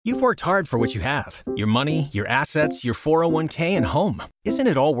You've worked hard for what you have. Your money, your assets, your 401k, and home. Isn't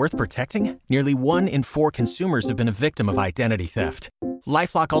it all worth protecting? Nearly 1 in 4 consumers have been a victim of identity theft.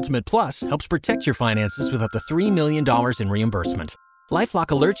 LifeLock Ultimate Plus helps protect your finances with up to $3 million in reimbursement. LifeLock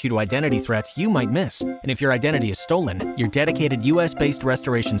alerts you to identity threats you might miss. And if your identity is stolen, your dedicated U.S.-based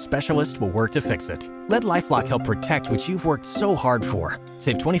restoration specialist will work to fix it. Let LifeLock help protect what you've worked so hard for.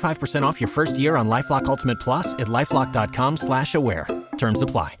 Save 25% off your first year on LifeLock Ultimate Plus at LifeLock.com/aware. Terms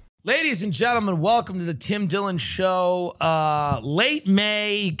apply. Ladies and gentlemen, welcome to the Tim Dillon Show. Late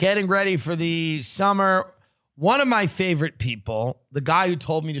May, getting ready for the summer. One of my favorite people, the guy who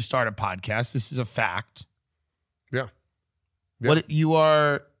told me to start a podcast. This is a fact. Yeah. What is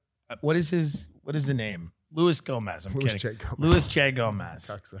the name? Luis Gomez. I'm Louis kidding. J. Gomez. Louis J.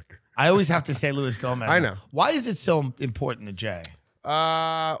 Gomez. Cocksucker. I always have to say Luis Gomez. I know. Why is it so important, the J?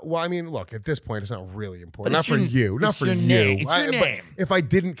 Well, I mean, look, at this point, it's not really important. But Not for you. Not for you. It's your But name. if I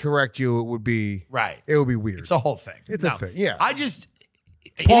didn't correct you, it would be Right. It would be weird. It's a whole thing. It's a thing. Yeah.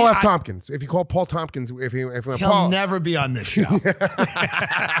 Paul F. Tompkins. If you call Paul Tompkins, if he'll Paul, never be on this show.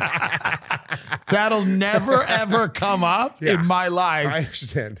 That'll never, ever come up in my life. I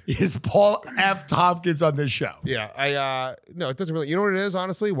understand. Is Paul F. Tompkins on this show? Yeah. No, it doesn't really. You know what it is,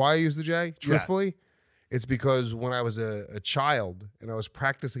 honestly? Why I use the J? Truthfully, it's because when I was a child and I was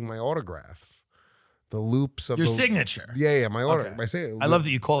practicing my autograph, the loops of your signature. Yeah, my autograph. Okay. I love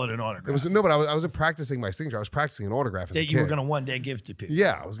that you call it an autograph. But I wasn't practicing my signature. I was practicing an autograph as a kid. You were going to one day give to people.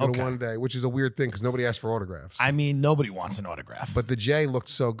 Yeah, I was going to one day, which is a weird thing because nobody asked for autographs. I mean, nobody wants an autograph. But the J looked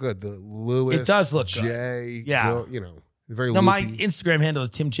so good. The Lewis. It does look J, good. Yeah. Very No, loopy. my Instagram handle is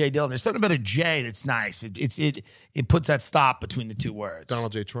Tim J. Dillon. There's something about a J that's nice. It puts that stop between the two words.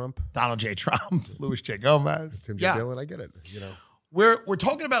 Donald J. Trump. Louis J. Gomez. Tim J. Dillon. I get it. We're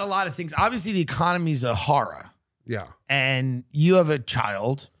talking about a lot of things. Obviously, the economy's a horror. Yeah. And you have a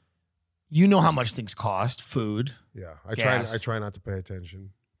child. You know how much things cost. Food. Yeah. I try not to pay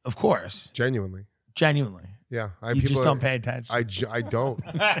attention. Of course. Genuinely. Yeah. You just don't pay attention. I don't.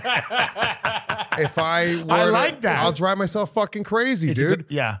 If I were I like that. I'll drive myself fucking crazy, dude.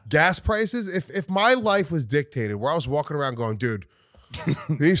 Yeah. Gas prices. If my life was dictated where I was walking around going, dude,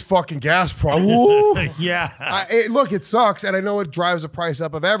 these fucking gas prices. Yeah. Look, it sucks, and I know it drives the price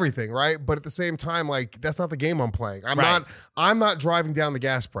up of everything, right? But at the same time, like, that's not the game I'm playing. I'm not driving down the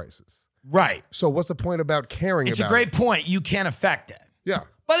gas prices. Right. So what's the point about caring about it? It's a great point. You can't affect it. Yeah.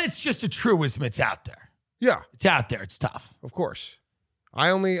 But it's just a truism. It's out there. Yeah. It's out there. It's tough. Of course. I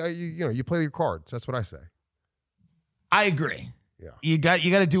only, you play your cards. That's what I say. I agree. Yeah. You got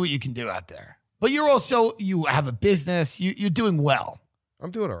to do what you can do out there. But you have a business. You're doing well.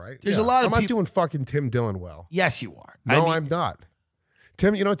 I'm doing all right. There's a lot of I'm not doing fucking Tim Dillon well. Yes, you are. No, I'm not.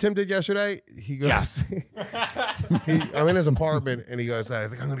 Tim, you know what Tim did yesterday? He goes, I'm in his apartment, and he goes,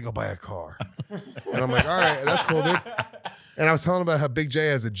 he's like, I'm going to go buy a car. And I'm like, all right, that's cool, dude. And I was telling him about how Big J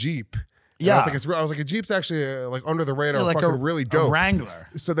has a Jeep. And yeah. I was like, a Jeep's actually like under the radar, like fucking really dope. A Wrangler.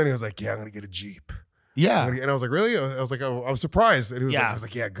 So then he was like, yeah, I'm going to get a Jeep. Yeah. And I was like, really? I was like, oh, I was surprised. And he was like, I was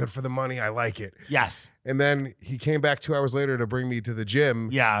like, yeah, good for the money. I like it. Yes. And then he came back 2 hours later to bring me to the gym.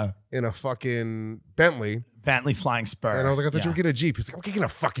 Yeah. In a fucking Bentley Flying Spur. And I was like, I thought you were getting a Jeep. He's like, I'm getting a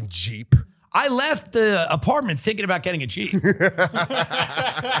fucking Jeep. I left the apartment thinking about getting a Jeep.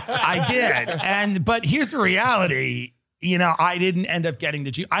 I did. But here's the reality. I didn't end up getting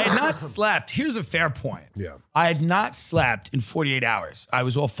the Jeep. I had not slept. Here's a fair point. Yeah. I had not slept in 48 hours. I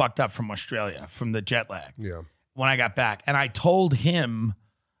was all fucked up from Australia, from the jet lag. Yeah. When I got back. And I told him,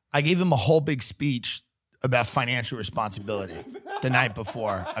 I gave him a whole big speech about financial responsibility the night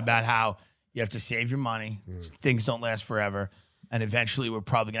before, about how you have to save your money. Things don't last forever. And eventually we're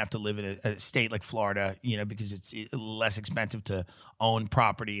probably going to have to live in a state like Florida, because it's less expensive to own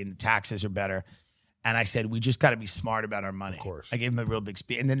property and the taxes are better. And I said, we just got to be smart about our money. Of course. I gave him a real big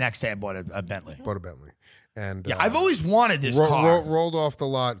speech. And the next day I bought a Bentley. And yeah, I've always wanted this car. Rolled off the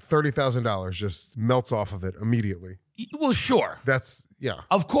lot, $30,000 just melts off of it immediately. Well, sure. That's, yeah.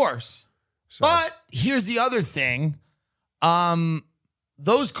 Of course. So. But here's the other thing.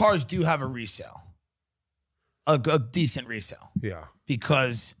 Those cars do have a resale. A decent resale. Yeah.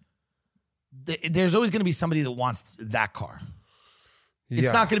 Because there's always going to be somebody that wants that car.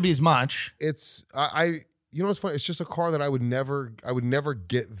 It's not going to be as much. It's you know what's funny? It's just a car that I would never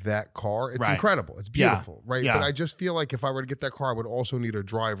get that car. It's incredible. It's beautiful, right? Yeah. But I just feel like if I were to get that car, I would also need a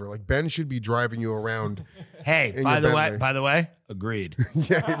driver. Like Ben should be driving you around. Hey, by the way, agreed.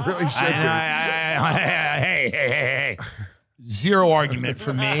 Yeah, he really should be. Hey. Zero argument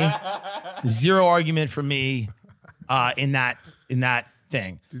for me. In that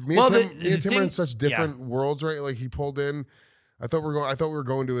thing. Me and Tim are in such different worlds, right? Like he pulled in. I thought we were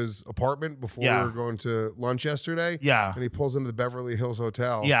going to his apartment before we were going to lunch yesterday. Yeah. And he pulls into the Beverly Hills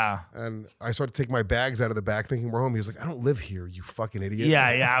Hotel. Yeah. And I started to take my bags out of the back thinking we're home. He was like, I don't live here, you fucking idiot.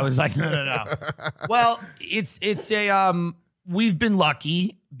 Yeah. I was like, no. Well, it's we've been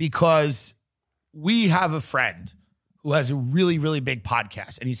lucky because we have a friend who has a really, really big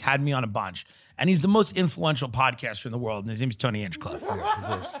podcast, and he's had me on a bunch. And he's the most influential podcaster in the world, and his name is Tony Hinchcliffe. Yeah, of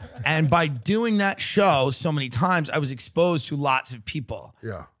course. And by doing that show so many times, I was exposed to lots of people.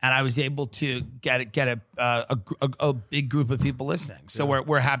 Yeah. And I was able to get a big group of people listening. So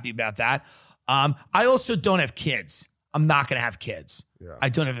we're happy about that. I also don't have kids. I'm not going to have kids. Yeah. I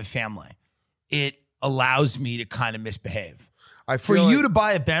don't have a family. It allows me to kind of misbehave. For you to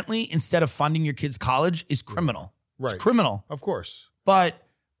buy a Bentley instead of funding your kid's college is criminal. Right. It's criminal. Of course. But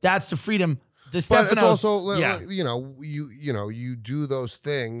that's the freedom. But it's also, you do those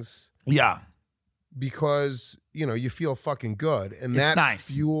things. Yeah. Because, you feel fucking good. And it's that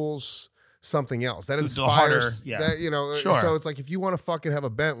nice. Fuels something else. That inspires. That, Sure. So it's like, if you want to fucking have a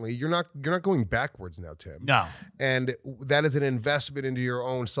Bentley, you're not going backwards now, Tim. No. And that is an investment into your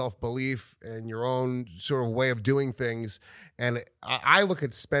own self-belief and your own sort of way of doing things. And I look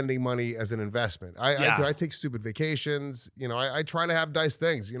at spending money as an investment. I take stupid vacations. I try to have nice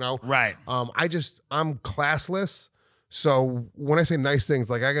things, Right. I'm classless. So when I say nice things,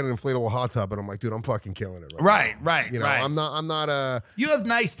 like I got an inflatable hot tub and I'm like, dude, I'm fucking killing it. Right. Right. I'm not a... You have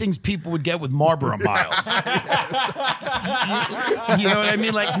nice things people would get with Marlboro Miles. You know what I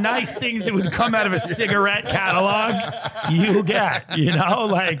mean? Like nice things that would come out of a cigarette catalog, you'll get,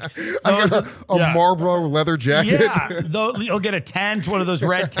 like... I got a Marlboro leather jacket. Yeah, you'll get a tent, one of those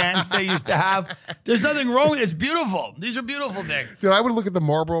red tents they used to have. There's nothing wrong with it. It's beautiful. These are beautiful things. Dude, I would look at the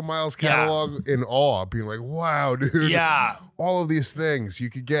Marlboro Miles catalog in awe, being like, wow, dude. Yeah. All of these things you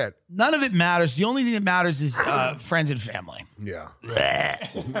could get. None of it matters. The only thing that matters is friends and family. Yeah.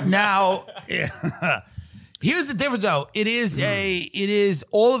 Now, here's the difference though. It is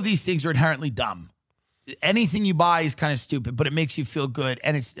all of these things are inherently dumb. Anything you buy is kind of stupid, but it makes you feel good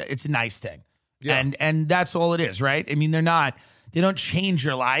and it's a nice thing. Yeah. And that's all it is, right? I mean, they don't change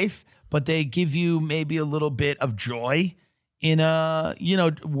your life, but they give you maybe a little bit of joy in a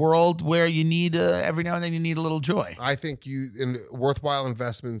world where you need every now and then you need a little joy. I think worthwhile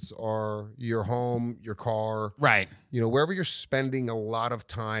investments are your home, your car, right? Wherever you're spending a lot of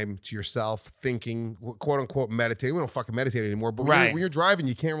time to yourself, thinking, quote unquote, meditating. We don't fucking meditate anymore, but when you're driving,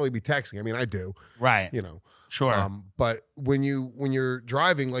 you can't really be texting. I mean, I do, right? Sure. But when you're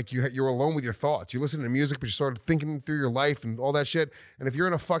driving, like you're alone with your thoughts. You're listening to music, but you're sort of thinking through your life and all that shit. And if you're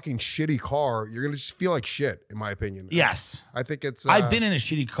in a fucking shitty car, you're gonna just feel like shit, in my opinion. Yes, I think it's. I've bbeen in a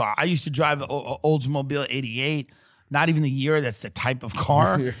shitty car. I used to drive an Oldsmobile '88. Not even the year. That's the type of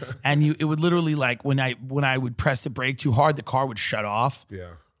car. Yeah. And it would literally like when I would press the brake too hard, the car would shut off. Yeah.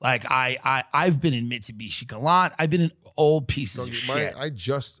 Like I've been in Mitsubishi Galant. I've been in old pieces of shit. I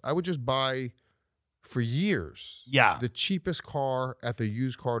would just buy. For years, the cheapest car at the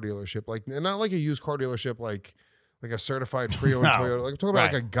used car dealership, like not like a used car dealership, like a certified pre-owned Toyota. Like I'm talking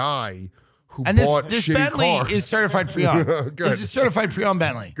about like a guy who bought this shitty Bentley cars. is certified pre-owned. This is a certified pre-owned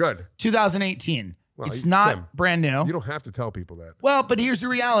Bentley. Good. 2018. Well, it's not brand new. You don't have to tell people that. Well, but here's the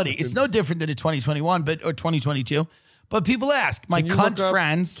reality. It's no different than a 2021, or 2022. But people ask, my cunt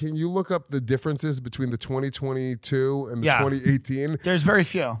friends. Can you look up the differences between the 2022 and the 2018? There's very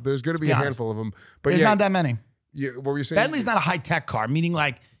few. There's going to be a handful of them. But there's not that many. Yeah, what were you saying? Bentley's not a high-tech car, meaning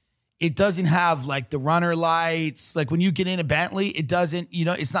like it doesn't have like the runner lights. Like when you get in a Bentley, it doesn't,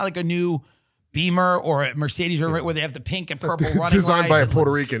 it's not like a new Beamer or a Mercedes where they have the pink and purple running lights. Designed by a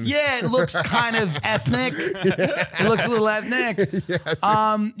Puerto Rican. Yeah, it looks kind of ethnic. It looks a little ethnic.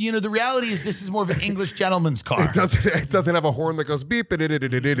 The reality is this is more of an English gentleman's car. It doesn't have a horn that goes beep.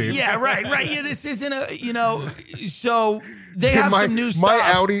 Yeah, right. Yeah, this isn't so they have some new stuff.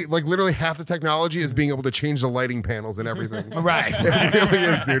 My Audi, like literally half the technology is being able to change the lighting panels and everything. Right. It really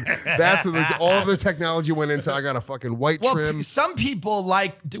is, dude. That's all of the technology went into. I got a fucking white trim. Some people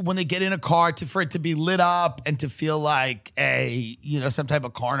like when they get in a car for it to be lit up and to feel like some type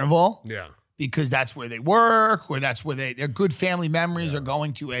of carnival. Yeah. Because that's where they work, or that's where their good family memories are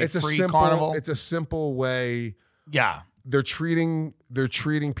going to a free carnival. It's a simple way. Yeah. They're treating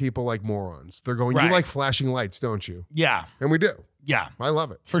people like morons. They're going, you like flashing lights, don't you? Yeah. And we do. Yeah. I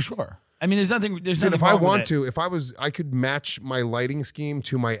love it. For sure. I mean, there's nothing if I want to, I could match my lighting scheme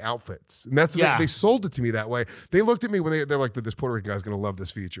to my outfits. And that's they sold it to me that way. They looked at me when they're like, this Puerto Rican guy's going to love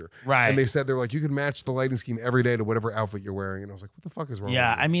this feature. Right. And they said, they're like, you can match the lighting scheme every day to whatever outfit you're wearing. And I was like, what the fuck is wrong with you?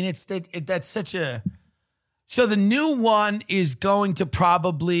 I mean, that's such a So the new one is going to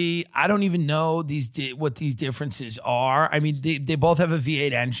probably, I don't even know what these differences are. I mean, they both have a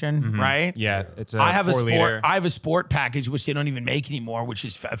V8 engine, right? Yeah, it's a I have 4 liter. I have a sport package, which they don't even make anymore, which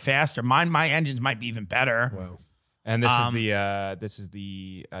is faster. My engines might be even better. Wow. And this is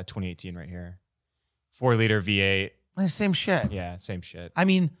the 2018 right here. 4 liter V8. The same shit. Yeah, same shit. I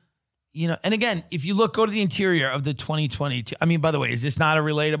mean, you know, and again, if you go to the interior of the 2022, I mean, by the way, is this not a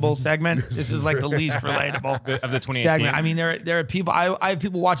relatable segment? This is like the least relatable of the 2018 segment. I mean, there are people, I have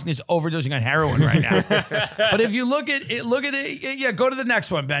people watching this overdosing on heroin right now. But if you look at it, yeah, go to the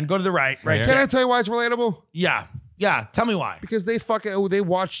next one, Ben. Go to the right Can there. I tell you why it's relatable? Yeah, tell me why. Because they they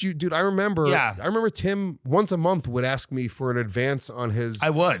watched you, dude. I remember Tim once a month would ask me for an advance on his I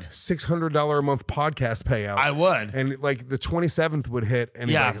would $600 a month podcast payout. I would. And like the 27th would hit, and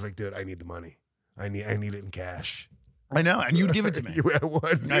he's like, dude, I need the money. I need it in cash. I know, and you'd give it to me. I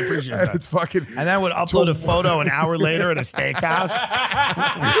would. I appreciate that. It's fucking. And then I would upload a photo an hour later at a steakhouse.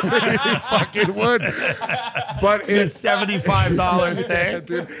 You fucking would. But it's $75 steak.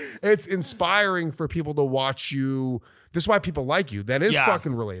 Dude, it's inspiring for people to watch you. This is why people like you. That is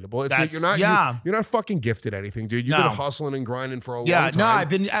fucking relatable. It's like you're not fucking gifted anything, dude. You've been hustling and grinding for a long time. No, I've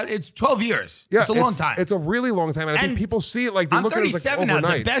been. It's 12 years. Yeah, it's a long time. It's a really long time, and I think people see it like they I'm look at it as like 37 now.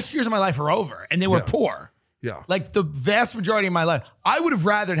 overnight. The best years of my life are over, and they were poor. Yeah. Like the vast majority of my life, I would have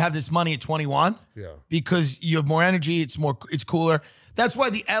rather have this money at 21. Yeah. Because you have more energy, it's cooler. That's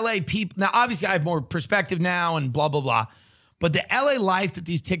why the LA people, now obviously I have more perspective now and blah, blah, blah. But the LA life that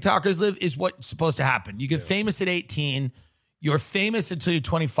these TikTokers live is what's supposed to happen. You get famous at 18, you're famous until you're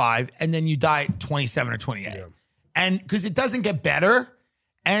 25, and then you die at 27 or 28. Yeah. And because it doesn't get better,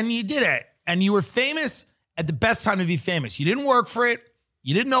 and you did it. And you were famous at the best time to be famous. You didn't work for it.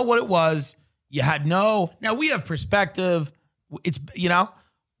 You didn't know what it was. You had now we have perspective. It's,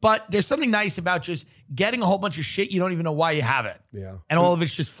 but there's something nice about just getting a whole bunch of shit. You don't even know why you have it. Yeah. And all of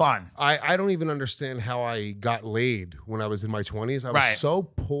it's just fun. I don't even understand how I got laid when I was in my 20s. I was so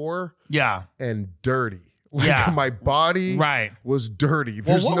poor and dirty. Like my body was dirty.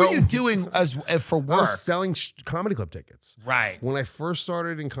 Well, what were you doing for work? I was selling comedy club tickets. Right. When I first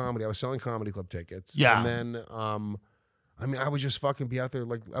started in comedy, I was selling comedy club tickets. Yeah. And then, I would just fucking be out there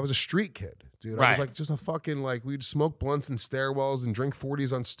like I was a street kid, dude. Right. I was like just a fucking we'd smoke blunts in stairwells and drink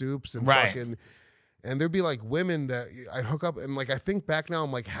 40s on stoops and and there'd be like women that I'd hook up and like I think back now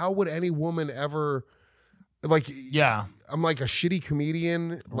I'm like how would any woman ever I'm like a shitty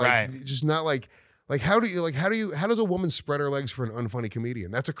comedian just not how does a woman spread her legs for an unfunny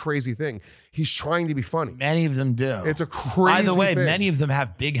comedian? That's a crazy thing. He's trying to be funny. Many of them do. It's a crazy By the way, thing. Many of them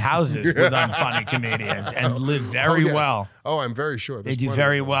have big houses with unfunny comedians and live very well. Oh, I'm very sure. They do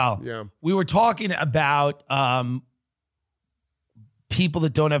very well. Yeah. We were talking about people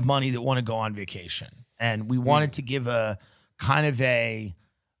that don't have money that want to go on vacation. And we wanted to give a kind of a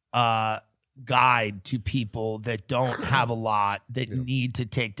guide to people that don't have a lot that need to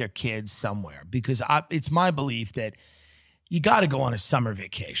take their kids somewhere because it's my belief that you got to go on a summer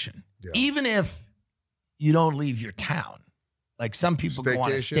vacation even if you don't leave your town. Like some people go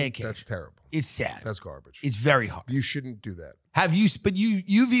on a staycation. That's terrible. It's sad. That's garbage. It's very hard. You shouldn't do that. Have you? But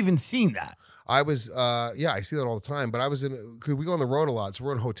you've even seen that. I was I see that all the time. But I was cause we go on the road a lot, so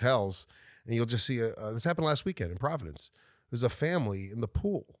we're in hotels, and you'll just see this happened last weekend in Providence. There's a family in the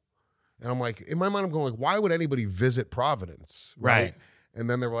pool. And I'm like, in my mind, I'm going like, why would anybody visit Providence? Right. And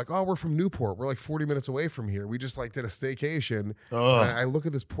then they were like, oh, we're from Newport. We're like 40 minutes away from here. We just did a staycation. I look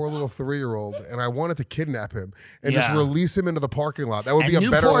at this poor little 3-year-old and I wanted to kidnap him and just release him into the parking lot. That would be a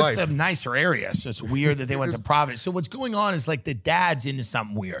better life. Newport's a nicer area, so it's weird that they went to Providence. So what's going on is like the dad's into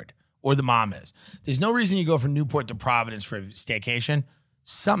something weird or the mom is. There's no reason you go from Newport to Providence for a staycation.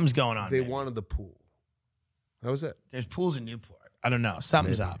 Something's going on. They wanted the pool. That was it. There's pools in Newport. I don't know.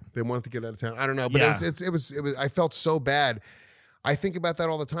 Something's up. They wanted to get out of town. I don't know, but it was. I felt so bad. I think about that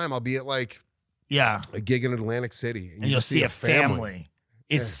all the time. I'll be at a gig in Atlantic City, and you'll see a family.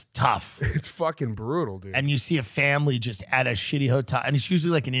 It's tough. It's fucking brutal, dude. And you see a family just at a shitty hotel, and it's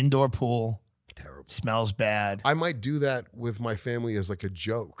usually like an indoor pool. Terrible. Smells bad. I might do that with my family as like a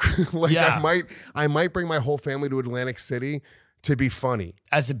joke. I might bring my whole family to Atlantic City to be funny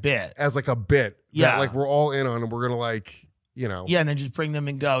as a bit, that like we're all in on, and we're gonna and then just bring them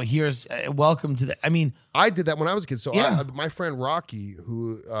and go, here's welcome to the, I did that when I was a kid. So my friend Rocky,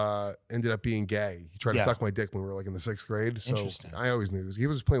 who ended up being gay, he tried to suck my dick when we were in the 6th grade. So I always knew he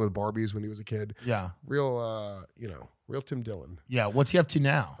was playing with Barbies when he was a kid. Yeah. Real Tim Dillon. Yeah. What's he up to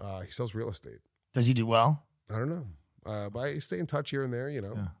now? He sells real estate. Does he do well? I don't know. But I stay in touch here and there,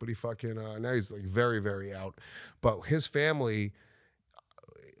 but he fucking, now he's very, very out. But his family,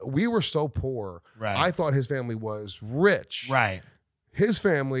 we were so poor. Right. I thought his family was rich. Right. His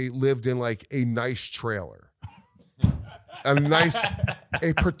family lived in like a nice trailer.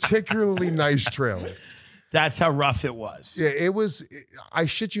 A particularly nice trailer. That's how rough it was. Yeah, it was, I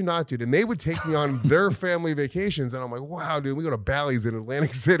shit you not, dude. And they would take me on their family vacations. And I'm like, wow, dude, we go to Bally's in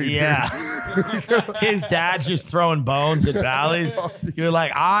Atlantic City. Yeah. His dad's just throwing bones at Bally's. You're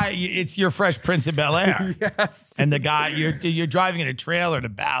like, it's your Fresh Prince of Bel-Air. Yes. And the guy, you're driving in a trailer to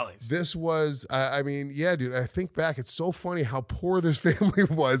Bally's. This was, I mean, yeah, dude, I think back, it's so funny how poor this family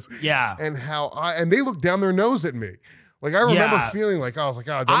was. Yeah. And and they looked down their nose at me. Like, I remember feeling like, I was like,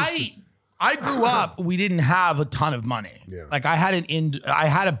 oh, I grew up, we didn't have a ton of money. Yeah. Like I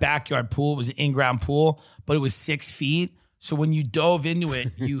had a backyard pool. It was an in-ground pool, but it was 6 feet. So when you dove into it,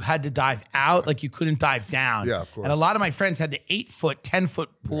 you had to dive out. Like you couldn't dive down. Yeah, of course. And a lot of my friends had the 8-foot, 10-foot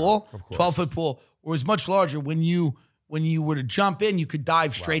pool, 12-foot pool, or was much larger. When you were to jump in, you could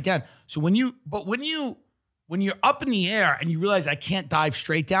dive straight down. So when you're up in the air and you realize I can't dive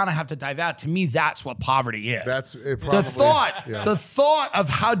straight down, I have to dive out. To me, that's what poverty is. That's it. The thought of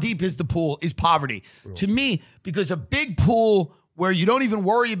how deep is the pool is poverty to me, because a big pool where you don't even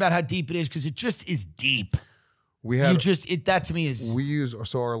worry about how deep it is because it just is deep. That to me is.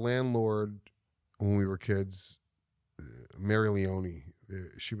 So our landlord when we were kids, Mary Leone,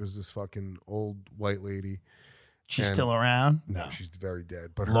 she was this fucking old white lady. She's still around? No, she's very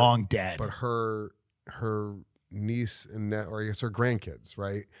dead. But long dead. But her niece and or I guess her grandkids,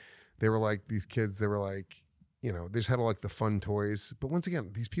 right? They were like these kids. They were like, you know, they just had all like the fun toys. But once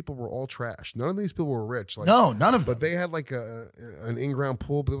again, these people were all trash. None of these people were rich. Like, no, none of them. But they had like an in-ground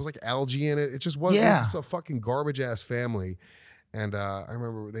pool, but there was like algae in it. It just wasn't. It was a fucking garbage ass family. And I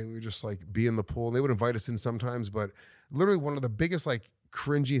remember they would just like be in the pool. They would invite us in sometimes, but literally one of the biggest like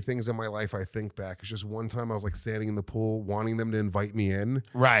cringy things in my life, I think back, is just one time I was like standing in the pool wanting them to invite me in.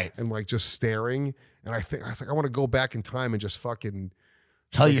 Right. And like just staring. And I was like, I want to go back in time and just fucking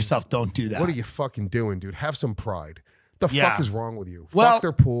tell yourself, don't do that. What are you fucking doing, dude? Have some pride. The fuck is wrong with you? Well, fuck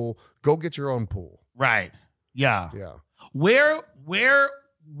their pool. Go get your own pool. Right. Yeah. Yeah. Where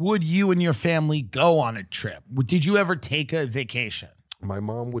would you and your family go on a trip? Did you ever take a vacation? My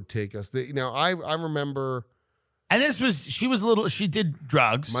mom would take us. I remember. And she did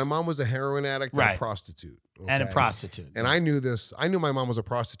drugs. My mom was a heroin addict and a prostitute. Okay? And a prostitute. And I knew this. I knew my mom was a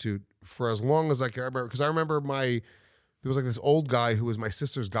prostitute for as long as I can remember. Because I remember there was like this old guy who was my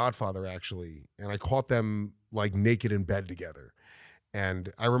sister's godfather, actually. And I caught them like naked in bed together.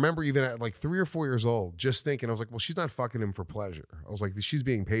 And I remember even at like 3 or 4 years old, just thinking, I was like, well, she's not fucking him for pleasure. I was like, she's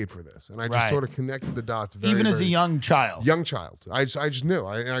being paid for this. And I just sort of connected the dots. Even as a young child. Young child. I just knew.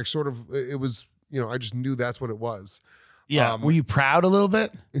 I just knew that's what it was. Yeah. Were you proud a little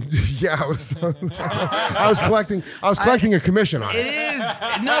bit? Yeah, I was. I was collecting a commission on it. It is.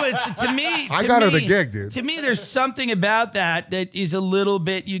 No, it's to me. I got her the gig, dude. To me, there's something about that is a little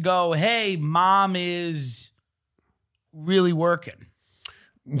bit, you go, hey, mom is really working.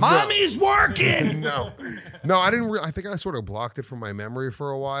 Mommy's working. No, I didn't. I think I sort of blocked it from my memory for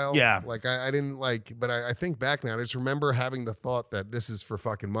a while. Yeah, like I didn't like, but I think back now. I just remember having the thought that this is for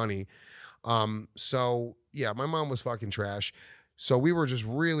fucking money. So yeah, my mom was fucking trash. So we were just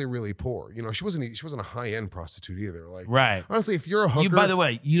really, really poor. You know, she wasn't a high end prostitute either. Like, right. Honestly, if you're a hooker, by the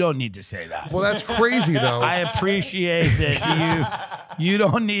way, you don't need to say that. Well, that's crazy though. I appreciate that you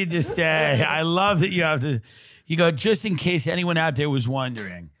don't need to say. I love that you have to. You go, just in case anyone out there was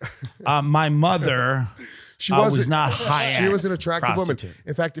wondering, my mother was not high-end. She was an attractive prostitute. woman.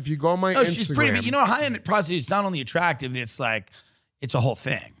 In fact, if you go on my Instagram. She's pretty, but you know, high-end prostitute is not only attractive, it's like, it's a whole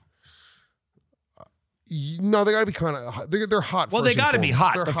thing. No, they got to be kind of, they're hot. Well, they got to be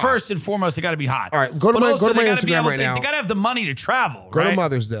hot. First and foremost, they got to be hot. All right, go to my Instagram right now. They got to have the money to travel, Go to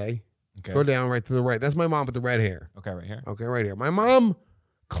Mother's Day. Okay. Go down right to the right. That's my mom with the red hair. Okay, right here. Okay, right here. My mom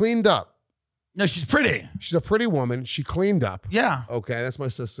cleaned up. No, she's pretty. She's a pretty woman. She cleaned up. Yeah. Okay, that's my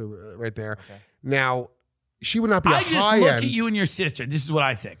sister right there. Okay. Now, she would not be a high-end. I just look at you and your sister. This is what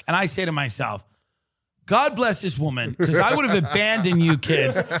I think. And I say to myself, God bless this woman, because I would have abandoned you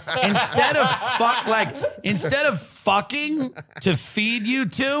kids. Instead of fucking to feed you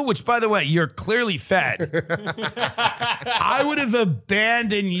two, which, by the way, you're clearly fed, I would have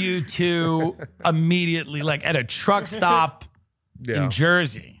abandoned you two immediately, like at a truck stop in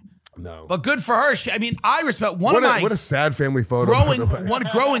Jersey. No. But good for her. I respect what a sad family photo.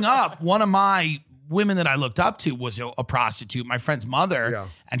 Growing up, one of my women that I looked up to was a prostitute, my friend's mother. Yeah.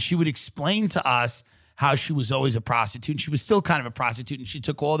 And she would explain to us how she was always a prostitute. And she was still kind of a prostitute, and she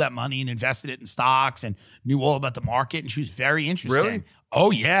took all that money and invested it in stocks and knew all about the market, and she was very interesting. Really?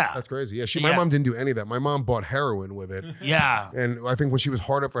 Oh, yeah. That's crazy. Yeah, my mom didn't do any of that. My mom bought heroin with it. Yeah. And I think when she was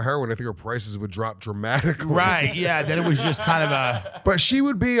hard up for heroin, I think her prices would drop dramatically. Right, yeah. Then it was just kind of a... But she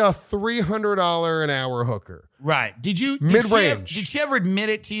would be a $300 an hour hooker. Right. Did Mid-range. Did she ever admit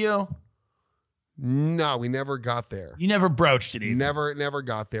it to you? No, we never got there. You never broached it even? Never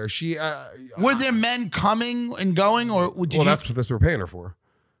got there. She... Were there men coming and going, or did you... that's what we're paying her for.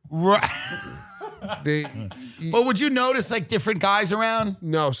 Right. But would you notice like different guys around?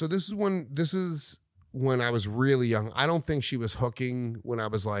 No, so this is when I was really young. I don't think she was hooking when I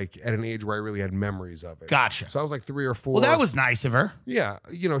was like at an age where I really had memories of it. Gotcha. So I was like 3 or 4. Well, that was nice of her. Yeah,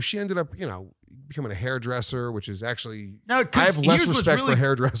 she ended up, becoming a hairdresser, which is actually No, I have less respect for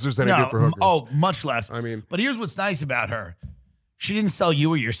hairdressers than I do for hookers. Oh, much less. I mean, but here's what's nice about her. She didn't sell you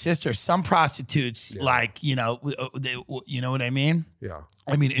or your sister. Some prostitutes, you know what I mean? Yeah.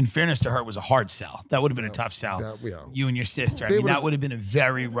 I mean, in fairness to her, it was a hard sell. That would have been a tough sell. You and your sister. I mean, that would have been a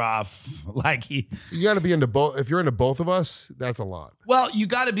very rough, you got to be into both. If you're into both of us, that's a lot. Well, you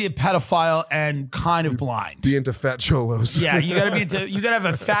got to be a pedophile and kind of blind. Be into fat cholos. Yeah, you got to have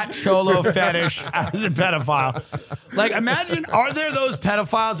a fat cholo fetish as a pedophile. Like, imagine, are there those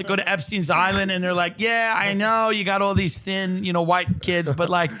pedophiles that go to Epstein's Island and they're like, yeah, I know you got all these thin, white kids, but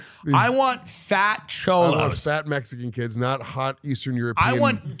like, I want fat cholos. I want fat Mexican kids, not hot Eastern European. I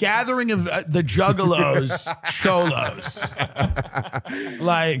want gathering of the juggalos cholos.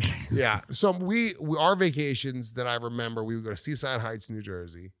 Like, yeah. So our vacations that I remember, we would go to Seaside Heights, New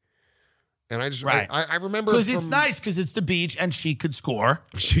Jersey. And I just, I remember because it's nice because it's the beach and she could score.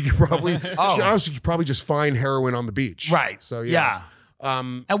 She could probably, she honestly could probably just find heroin on the beach. Right. So yeah.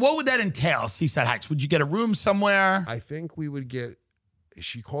 And what would that entail, Seaside Heights? Would you get a room somewhere? I think we would get,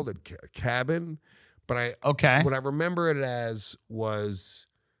 she called it a cabin, but what I remember it as was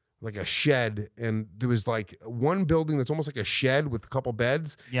like a shed, and there was like one building that's almost like a shed with a couple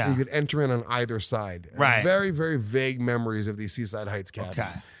beds. Yeah. And you could enter in on either side. Right. Very, very vague memories of these Seaside Heights cabins.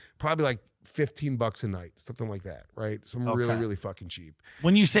 Okay. Probably like $15 a night, something like that, right? Really, really fucking cheap.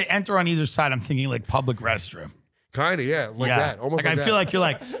 When you say enter on either side, I'm thinking like public restroom. Kind of, yeah, that. Almost like I that. feel like you're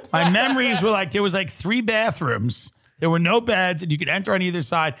like, my memories were like, there was like 3 bathrooms. There were no beds, and you could enter on either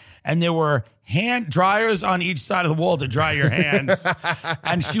side, and there were hand dryers on each side of the wall to dry your hands.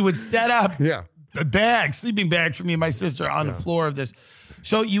 And she would set up sleeping bags for me and my sister on the floor of this.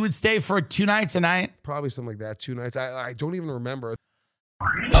 So you would stay for 2 nights a night? Probably something like that, 2 nights. I don't even remember.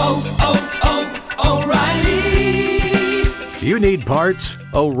 O'Reilly. You need parts?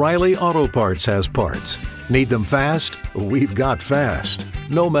 O'Reilly Auto Parts has parts. Need them fast? We've got fast.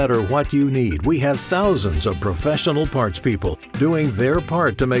 No matter what you need, we have thousands of professional parts people doing their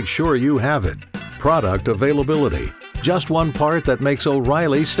part to make sure you have it. Product availability. Just one part that makes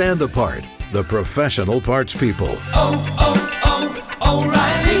O'Reilly stand apart. The professional parts people.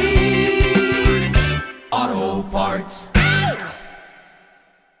 O'Reilly Auto Parts.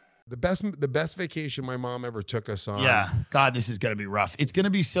 The best vacation my mom ever took us on. Yeah. God, this is going to be rough. It's going to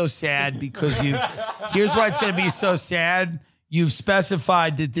be so sad because here's why it's going to be so sad. You've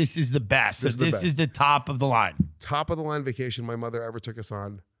specified that this is the best. This is the top of the line. Top of the line vacation my mother ever took us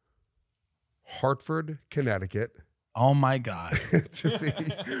on. Hartford, Connecticut. Oh my God. To see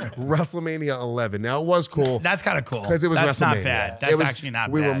WrestleMania 11. Now it was cool. That's kind of cool. Because it was That's WrestleMania. not bad. That's actually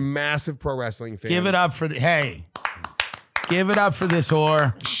not bad. We were massive pro wrestling fans. Give it up for give it up for this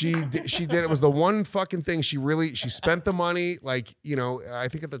whore. She did. It was the one fucking thing she spent the money. Like, I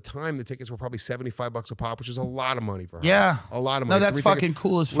think at the time the tickets were probably $75 a pop, which is a lot of money for her. Yeah. A lot of money. No, that's fucking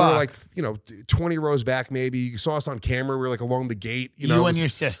cool as fuck. We were like, 20 rows back maybe. You saw us on camera. We were like along the gate. You and your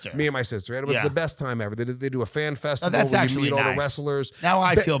sister. Me and my sister. And it was the best time ever. They do a fan festival that's where actually you meet all nice. the wrestlers. Now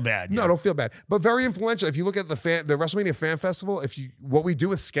I feel bad. No, don't feel bad. But very influential. If you look at the WrestleMania Fan Festival, what we do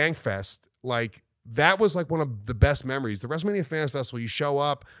with Skankfest, like, that was like one of the best memories. The WrestleMania Fans Festival, you show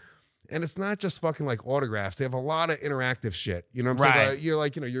up, and it's not just fucking like autographs. They have a lot of interactive shit. You know what I'm saying? Right. You're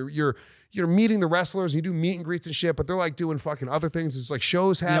like, you're meeting the wrestlers, and you do meet and greets and shit, but they're like doing fucking other things. There's like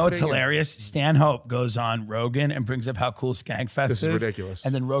shows happening. You know what's hilarious? Stan Hope goes on Rogan and brings up how cool Skankfest is. This is ridiculous.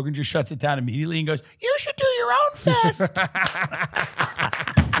 And then Rogan just shuts it down immediately and goes, you should do your own fest.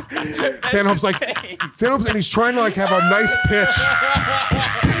 Stan Hope's and he's trying to like have a nice pitch.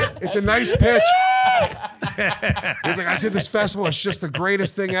 It's a nice pitch. He's like, I did this festival. It's just the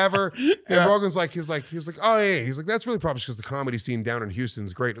greatest thing ever. And Rogan's like, he was like, oh yeah. He's like, that's really probably because the comedy scene down in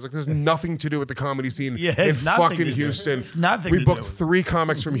Houston's great. It's like, there's nothing to do with the comedy scene in fucking Houston. It's nothing. We booked 3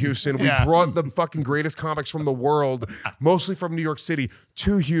 comics from Houston. We brought the fucking greatest comics from the world, mostly from New York City,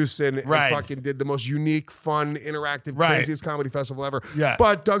 to Houston, and fucking did the most unique, fun, interactive, craziest comedy festival ever. Yeah.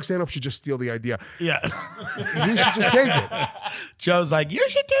 But Doug Stanhope should just steal the idea. Yeah. He should just take it. Joe's like, you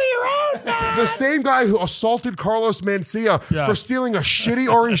should do your own, man. The same guy who assaulted Carlos Mencia for stealing a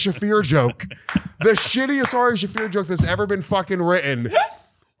shitty Ari Shaffir joke. The shittiest Ari Shaffir joke that's ever been fucking written.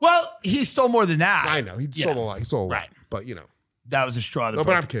 Well, he stole more than that. I know. He stole a lot. He stole a lot. Right. But, you know. That was a straw that No,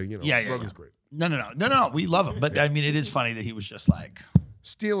 broke. but I'm kidding. You know, Rogan's great. No. We love him. But, I mean, it is funny that he was just like,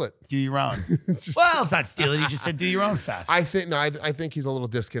 steal it. do your own. Well, it's not steal it. He just said, do your own fest. I think he's a little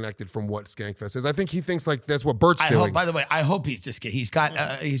disconnected from what Skankfest is. I think he thinks like that's what Bert's doing. By the way, I hope he's disconnected. He's got,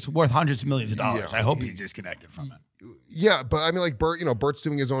 he's worth hundreds of millions of dollars. I hope he's disconnected from it. Yeah, but I mean, like Bert, you know, Bert's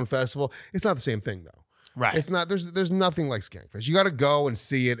doing his own festival. It's not the same thing though. Right. It's not. There's nothing like Skankfest. You got to go and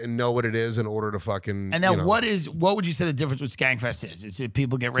see it and know what it is in order to fucking. And then what would you say the difference with Skankfest is? Is it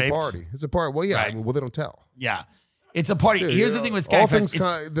people get raped? It's a party. Well, yeah. Right. I mean, well, they don't tell. Yeah. It's a party. Dude, here's the thing with Skankfest. All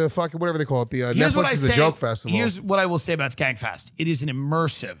things, the fucking whatever they call it, the Netflix is a joke festival. Here's what I will say about Skankfest. It is an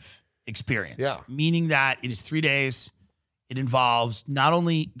immersive experience. Yeah. Meaning that it is 3 days. It involves not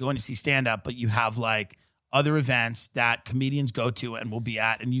only going to see stand-up, but you have like other events that comedians go to and will be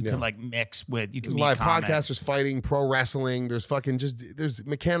at, and you can like mix with, you can meet live comics. podcasters fighting, pro wrestling. There's fucking there's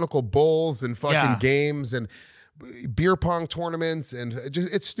mechanical bulls and fucking games and beer pong tournaments, and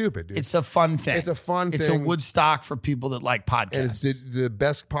it's stupid, dude. It's a fun thing. It's a fun It's thing. a Woodstock for people that like podcasts. And it's the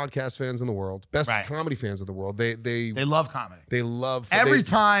best podcast fans in the world, best comedy fans of the world. They love comedy. They love every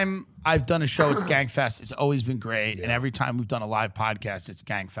time I've done a show at Skankfest, it's always been great. And every time we've done a live podcast at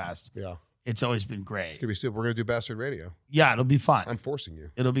Skankfest, it's always been great. It's gonna be stupid. We're gonna do Bastard Radio. Yeah, it'll be fun. I'm forcing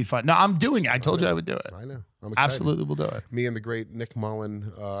you. It'll be fun. No, I'm doing it. I told you I would do it. I know. I'm excited. Absolutely, we'll do it. Me and the great Nick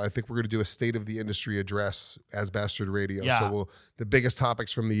Mullen. I think we're gonna do a state of the industry address as Bastard Radio. Yeah. So the biggest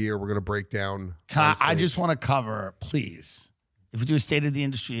topics from the year we're gonna break down. I just want to cover, please. If we do a state of the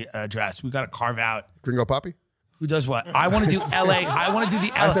industry address, we got to carve out Gringo Papi. Who does what? I want to do LA. I want to do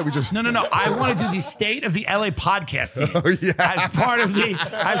the LA. I said we just No. I want to do the state of the LA podcast scene. Oh, yeah. As part of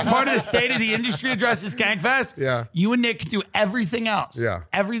the state of the industry address at Skankfest. Yeah. You and Nick can do everything else. Yeah.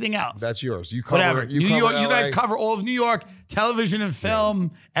 Everything else. That's yours. You cover whatever. You New cover York. LA. You guys cover all of New York, television and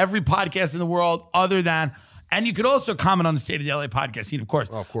film, every podcast in the world, other than. And you could also comment on the state of the LA podcast scene, of course.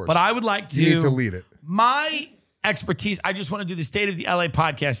 Oh, of course. But I would like to. You need to lead it. My expertise. I just want to do the state of the LA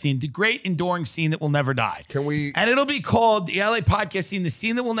podcast scene, the great enduring scene that will never die. Can we? And it'll be called the LA podcast scene, the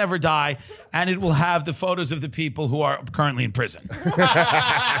scene that will never die, and it will have the photos of the people who are currently in prison.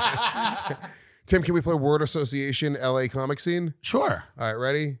 Tim, can we play word association LA comic scene? Sure. All right,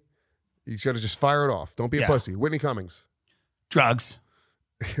 ready? You got to just fire it off. Don't be a pussy. Whitney Cummings. Drugs.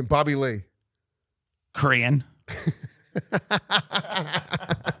 Bobby Lee. Korean.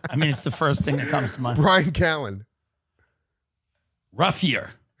 I mean, it's the first thing that comes to mind. Brian Callen. Rough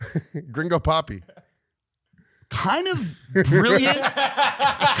year. Gringo Papi. Kind of brilliant.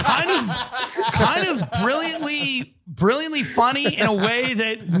 kind of brilliantly funny in a way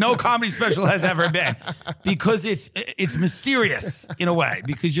that no comedy special has ever been, because it's mysterious in a way,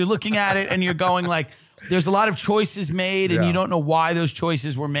 because you're looking at it and you're going like, there's a lot of choices made and you don't know why those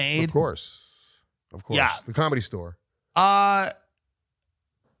choices were made. Of course. Yeah. The Comedy Store.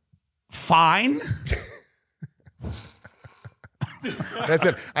 Fine. That's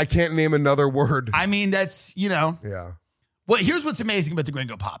it. I can't name another word. I mean, that's, Yeah. Well, here's what's amazing about the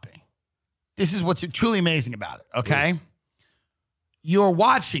Gringo Papi. This is what's truly amazing about it, okay? Yes. You're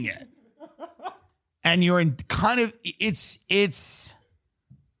watching it, and you're in kind of,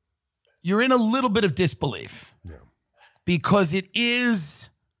 you're in a little bit of disbelief. Yeah. Because it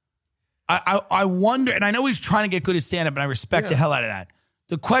is, I wonder, and I know he's trying to get good at stand-up, and I respect the hell out of that.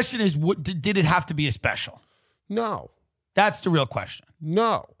 The question is, did it have to be a special? No. That's the real question.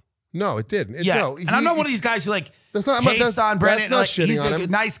 No, it didn't. And I'm not one of these guys who hates on Brendan. That's not shitting he's on a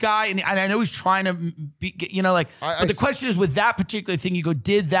him. nice guy, and I know he's trying to be, but the question is, with that particular thing, you go,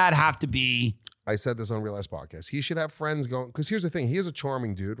 did that have to be? I said this on Real Life Podcast. He should have friends going, because here's the thing. He is a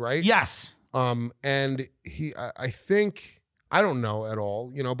charming dude, right? Yes. And I think, I don't know at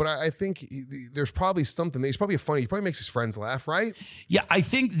all, but I think there's probably something. He's probably he probably makes his friends laugh, right? Yeah, I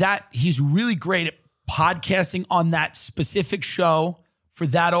think that he's really great at podcasting on that specific show for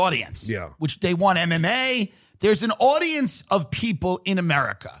that audience. Yeah. Which they want MMA. There's an audience of people in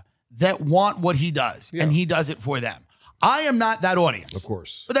America that want what he does, and he does it for them. I am not that audience. Of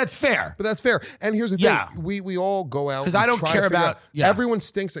course. But that's fair. And here's the thing. Yeah. We all go out. Because I don't care about... Yeah. Everyone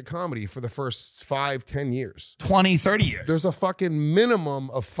stinks at comedy for the first 5-10 years. 20, 30 years. There's a fucking minimum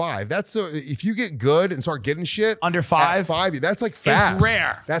of 5. That's if you get good and start getting shit. Under 5? At 5, that's like fast. It's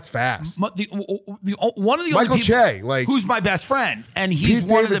rare. That's fast. One of the Michael only people Che, like... who's my best friend. And he's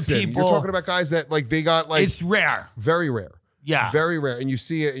Pete one Davidson. of the people... You're talking about guys that like they got like... It's rare. Very rare. Yeah. Very rare. And you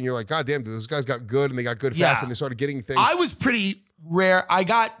see it and you're like, God damn, those guys got good and they got good fast and they started getting things. I was pretty rare. I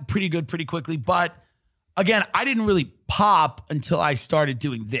got pretty good pretty quickly. But again, I didn't really pop until I started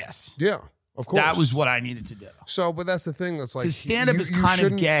doing this. Yeah, of course. That was what I needed to do. So, but that's the thing. That's like... Because stand-up is kind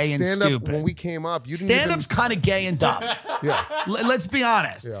of gay and stupid. When we came up, you didn't stand-up's kind of gay and dumb. Yeah. Let's be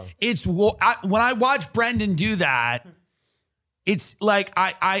honest. Yeah. It's when I watch Brendan do that, it's like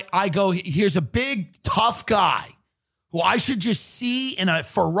I go, here's a big, tough guy who I should just see in a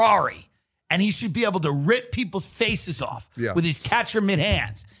Ferrari, and he should be able to rip people's faces off with his catcher mid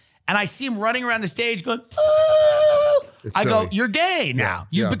hands. And I see him running around the stage going, oh. I go, you're gay now.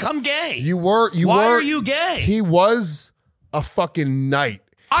 You've become gay. Why are you gay? He was a fucking knight.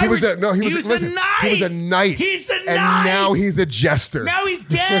 He was a knight. He was a knight. He's a knight. And now he's a jester. Now he's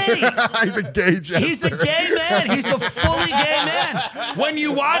gay. He's a gay jester. He's a gay man. He's a fully gay man. When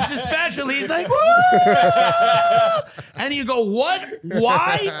you watch a special, he's like, woo! And you go, what?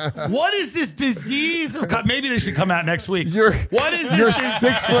 Why? What is this disease of... Maybe they should come out next week. What is this? You're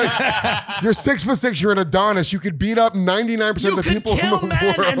 6 foot. You're 6'6". You're an Adonis. You could beat up 99% of the people in the world. You could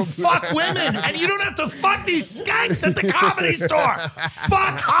kill men and fuck women, and you don't have to fuck these skanks at the Comedy Store.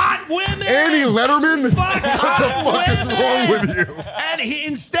 Fuck hot women. Annie Letterman? Fuck hot what the fuck is wrong with you? And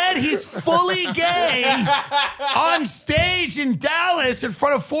instead, he's fully gay on stage in Dallas in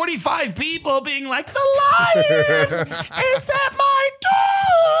front of 45 people being like, the lion is at my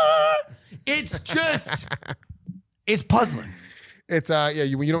door. It's just, it's puzzling. It's,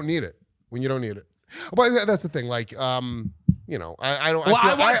 when you don't need it. When you don't need it. But that's the thing. Like, you know, I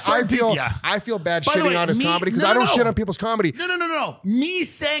feel bad shitting on his comedy because I don't shit on people's comedy. No. Me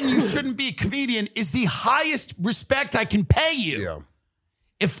saying you shouldn't be a comedian is the highest respect I can pay you. Yeah.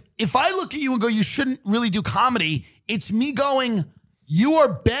 If I look at you and go, you shouldn't really do comedy, it's me going, you are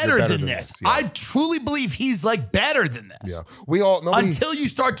better than this. Yeah. I truly believe he's like better than this. Yeah. Until you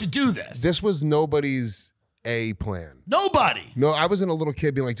start to do this. This was nobody's A plan. Nobody. No, I wasn't a little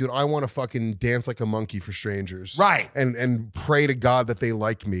kid being like, dude, I want to fucking dance like a monkey for strangers. Right. And pray to God that they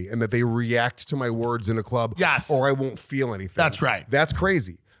like me and that they react to my words in a club. Yes. Or I won't feel anything. That's right. That's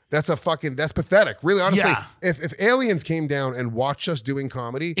crazy. That's pathetic. Really, honestly, Yeah. if aliens came down and watched us doing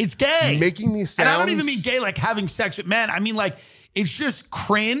comedy, it's gay. Making these sounds. And I don't even mean gay like having sex with men. I mean like, it's just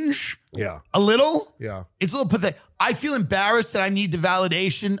cringe. Yeah. A little. Yeah. It's a little pathetic. I feel embarrassed that I need the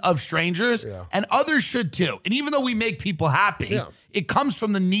validation of strangers, and others should too. And even though we make people happy, it comes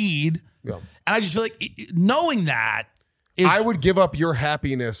from the need. Yeah. And I just feel like knowing that is... I would give up your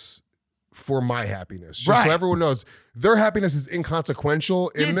happiness for my happiness. Just Right. so everyone knows, their happiness is inconsequential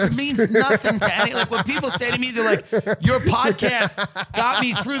in this. It means nothing to any... Like when people say to me, they're like, your podcast got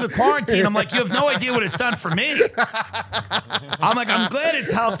me through the quarantine. I'm like, you have no idea what it's done for me. I'm like, I'm glad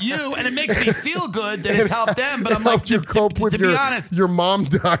it's helped you, and it makes me feel good that it's helped them. But I'm like, you cope with to be honest, your mom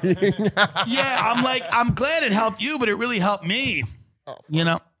dying. yeah, I'm like, I'm glad it helped you, but it really helped me. Oh, you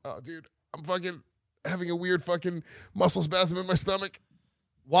know? Oh, dude, I'm fucking having a weird fucking muscle spasm in my stomach.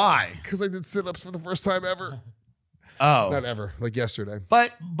 Why? Because I did sit-ups for the first time ever. Oh. Not ever, like yesterday.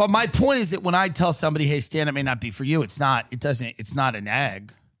 But my point is that when I tell somebody, hey, stand-up may not be for you, it's not an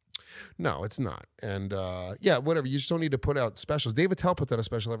egg. No, it's not. And whatever. You just don't need to put out specials. David Tell puts out a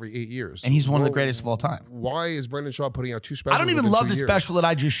special every 8 years. And he's one of the greatest of all time. Why is Brendan Shaw putting out 2 specials? I don't even love the special that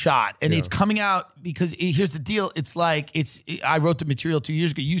I just shot. And it's coming out because here's the deal. It's like, I wrote the material 2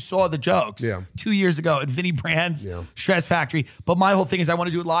 years ago. You saw the jokes 2 years ago at Vinnie Brand's Stress Factory. But my whole thing is I want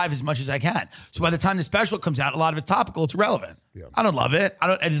to do it live as much as I can. So by the time the special comes out, a lot of it's topical. It's irrelevant. Yeah. I don't love it.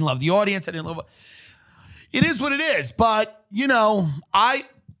 I didn't love the audience. I didn't love it. It is what it is. But, you know,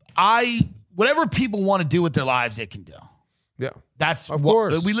 whatever people want to do with their lives, they can do. Yeah. That's of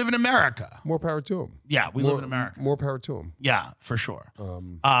course. We live in America. More power to them. Yeah, we live in America. More power to them. Yeah, for sure. Where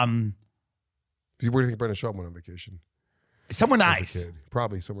do you think Brendan Shaw went on vacation? Somewhere nice.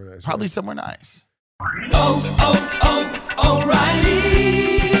 Probably somewhere nice. Probably somewhere nice.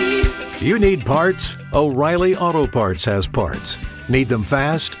 O'Reilly. You need parts? O'Reilly Auto Parts has parts. Need them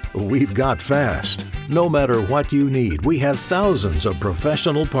fast? We've got fast. No matter what you need, we have thousands of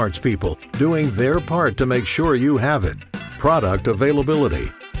professional parts people doing their part to make sure you have it. Product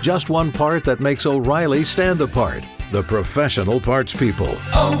availability. Just one part that makes O'Reilly stand apart. The professional parts people.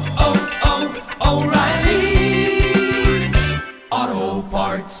 O'Reilly. Auto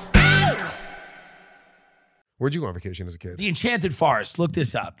Parts. Where'd you go on vacation as a kid? The Enchanted Forest. Look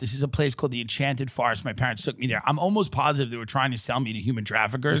this up. This is a place called the Enchanted Forest. My parents took me there. I'm almost positive they were trying to sell me to human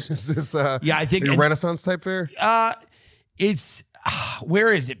traffickers. Is this Yeah, I think a Renaissance type fair? It's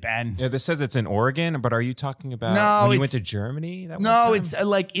where is it, Ben? Yeah, this says it's in Oregon, but are you talking about No, when you went it's- to Germany? That one No, time? it's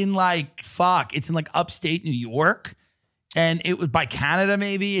it's in like upstate New York. And it was by Canada,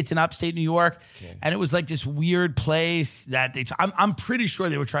 maybe. It's in upstate New York. Okay. And it was like this weird place that I'm pretty sure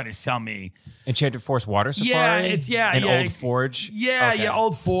they were trying to sell me. Enchanted Forest Water Safari? Yeah, Old Forge? Yeah, Okay. yeah,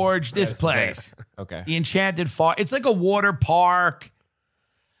 Old Forge, this place. Okay. The Enchanted Forest. It's like a water park.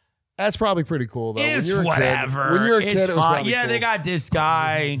 That's probably pretty cool, though. It's when you're whatever. A kid, when you're a kid, It's it was fine. probably Yeah, cool. they got this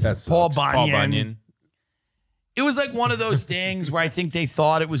guy, That Paul sucks. Bunyan. Paul Bunyan. It was like one of those things where I think they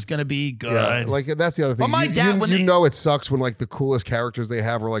thought it was going to be good. Yeah, like that's the other thing. But my dad, when you they- know it sucks when like the coolest characters they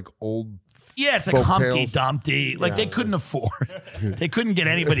have are like old. Yeah, it's like folk Humpty tales. Dumpty. Like they couldn't afford. They couldn't get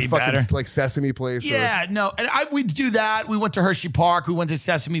anybody fucking better. like Sesame Place. Yeah, no. And we'd do that. We went to Hershey Park. We went to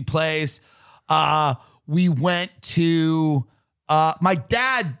Sesame Place. We went to my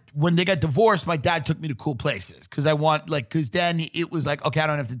dad, when they got divorced, my dad took me to cool places because then it was like, okay, I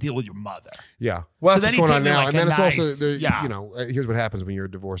don't have to deal with your mother. Yeah. Well, So that's then what's he going on took me, now. like, And then a it's nice- also, yeah. you know, here's what happens when you're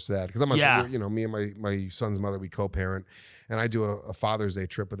a divorced dad. Because I'm Yeah. you know, me and my son's mother, we co-parent. And I do a Father's Day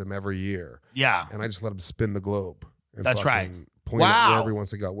trip with him every year. Yeah. And I just let him spin the globe. And That's right. fucking Point Wow. at wherever he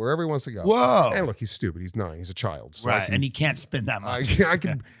wants to go. Wherever he wants to go. Whoa. And look, he's stupid. He's 9. He's a child. So Right. And he can't spin that much.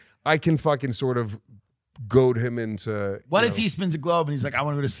 I can fucking sort of goad him into. What you if know, he spins a globe and he's like, I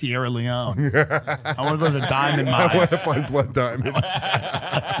want to go to Sierra Leone. I want to go to the diamond I want to mines. find blood diamonds.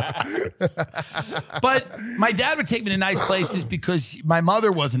 But my dad would take me to nice places because my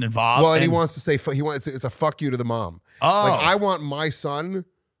mother wasn't involved. Well, and he wants to say it's a fuck you to the mom. Oh. Like I want my son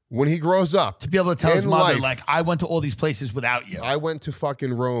when he grows up to be able to tell his in mother, life, like, I went to all these places without you. I went to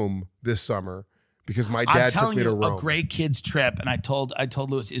fucking Rome this summer because my dad I'm took telling me to you, Rome. a great kids trip, and I told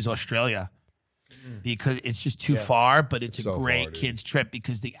Lewis, is Australia. Because it's just too far, but it's a so great far, dude. kids trip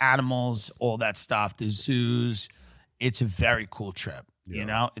because the animals, all that stuff, the zoos, it's a very cool trip. You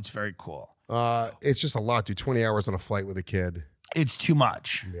know, it's very cool. It's just a lot, dude. 20 hours on a flight with a kid. It's too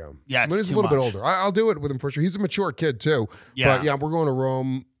much. Yeah, it's When he's too a little bit much. older. I'll do it with him for sure. He's a mature kid too. Yeah. But yeah, we're going to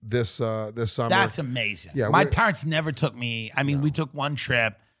Rome this summer. That's amazing. Yeah, my we're- parents never took me. I mean, we took one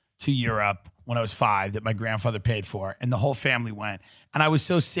trip to Europe when I was 5 that my grandfather paid for, and the whole family went. And I was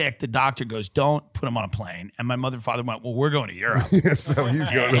so sick, the doctor goes, don't put him on a plane. And my mother and father went, well, we're going to Europe. So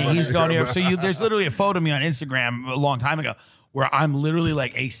he's going And he's going to Europe. So there's literally a photo of me on Instagram a long time ago where I'm literally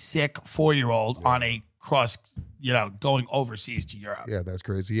like a sick 4-year-old on a cross, going overseas to Europe. Yeah, that's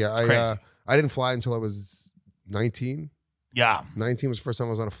crazy. Yeah, crazy. I didn't fly until I was 19. Yeah. 19 was the first time I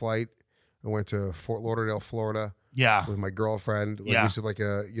was on a flight. I went to Fort Lauderdale, Florida. Yeah. With my girlfriend. Like, Yeah. We did like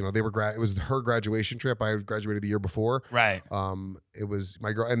they were it was her graduation trip. I graduated the year before. Right. It was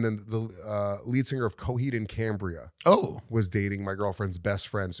my girl, and then the lead singer of Coheed and Cambria Oh. was dating my girlfriend's best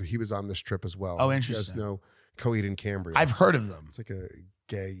friend, so he was on this trip as well. Oh, You interesting. guys know Coheed and Cambria. I've heard of them. It's like a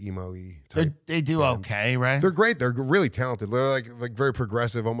gay emo-y type. They do okay, right? They're great. They're really talented. They're like very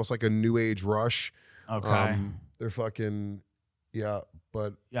progressive, almost like a new age Rush. Okay. They're fucking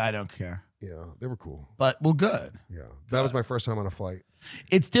but Yeah, I don't care. yeah, they were cool. But, well, good. Yeah, that was my first time on a flight.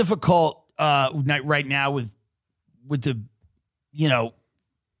 It's difficult right now with the,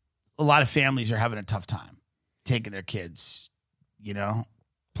 a lot of families are having a tough time taking their kids,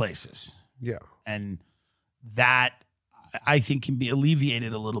 places. Yeah, And that I think can be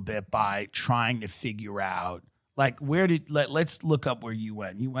alleviated a little bit by trying to figure out, like, let's look up where you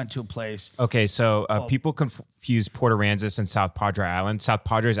went. You went to a place. Okay, so people confuse Port Aransas and South Padre Island. South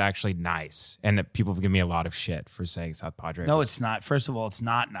Padre is actually nice, and people give me a lot of shit for saying South Padre. No, it's not. First of all, it's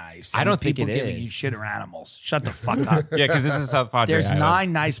not nice. I don't think people it giving is. you shit are animals. Shut the fuck up. Yeah, because this is South Padre There's Island.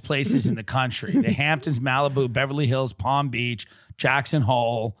 9 nice places in the country. The Hamptons, Malibu, Beverly Hills, Palm Beach, Jackson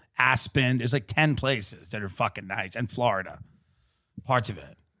Hole, Aspen. There's like 10 places that are fucking nice. And Florida. Parts of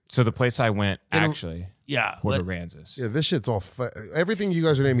it. So the place I went, actually, Yeah. Port Aransas. yeah. This shit's all everything you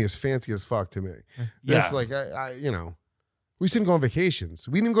guys are naming is fancy as fuck to me. Yeah. This, like I we just didn't go on vacations.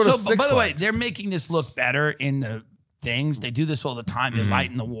 We didn't go to Six by the way, Flags. they're making this look better in the things. They do this all the time. They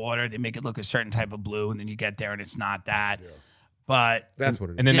lighten the water. They make it look a certain type of blue, and then you get there and it's not that. But That's what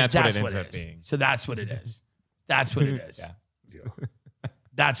it is. And then yeah, that's what it ends it up is. being. So that's what it is. That's what it is. Yeah.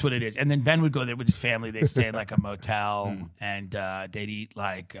 That's what it is. And then Ben would go there with his family. They'd stay in like a motel, and they'd eat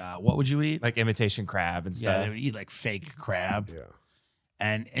like, what would you eat? Like imitation crab and Yeah, stuff. they would eat like fake crab. Yeah.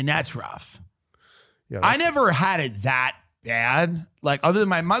 And that's rough. Yeah, I never had it that bad. Like, other than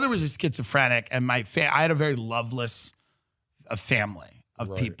my mother was a schizophrenic, and I had a very loveless a family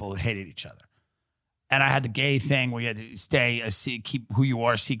of people who hated each other. And I had the gay thing where you had to keep who you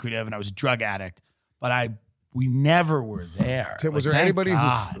are secretive, and I was a drug addict, but we never were there. Tim, was there anybody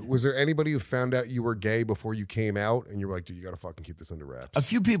who found out you were gay before you came out, and you were like, dude, you got to fucking keep this under wraps? A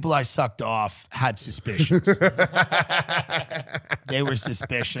few people I sucked off had suspicions. They were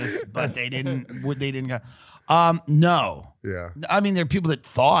suspicious, but they didn't go. No. Yeah. I mean, there are people that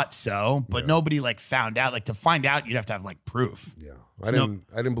thought so, but nobody like found out. Like to find out, you'd have to have like proof. Yeah. I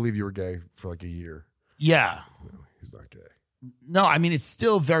didn't believe you were gay for like a year. Yeah. No, he's not gay. No, I mean, it's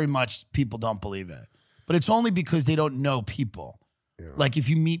still very much people don't believe it. But it's only because they don't know people. Yeah. Like if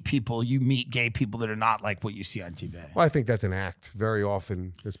you meet people, you meet gay people that are not like what you see on TV. Well, I think that's an act. Very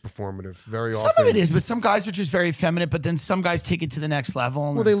often it's performative. Some of it is, but some guys are just very effeminate, but then some guys take it to the next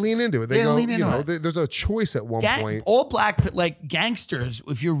level. Well, they lean into it. They go, lean into it. There's a choice at one point. All black, like gangsters,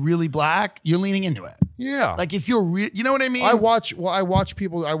 if you're really black, you're leaning into it. Yeah. Like if you're you know what I mean? I watch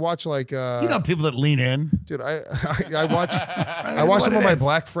people, like people that lean in. Dude, I watch some of my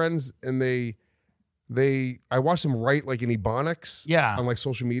black friends, and I watch them write like in Ebonics on like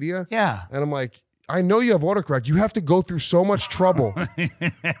social media. Yeah. And I'm like, I know you have autocorrect. You have to go through so much trouble to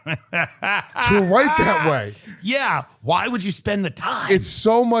write that way. Yeah. Why would you spend the time? It's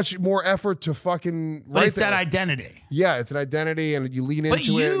so much more effort to fucking write. But it's that identity. Yeah, it's an identity, and you lean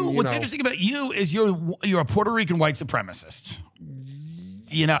into it. But what's interesting about you is you're a Puerto Rican white supremacist.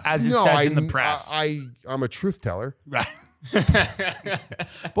 You know, as it says in the press. I'm a truth teller. Right.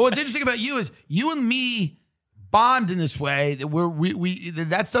 But what's interesting about you is you and me bond in this way that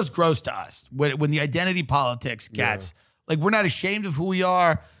that stuff's gross to us when the identity politics gets like we're not ashamed of who we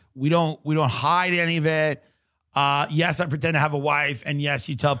are. We don't hide any of it. Yes, I pretend to have a wife, and yes,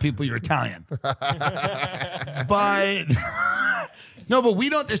 you tell people you're Italian. But no, but we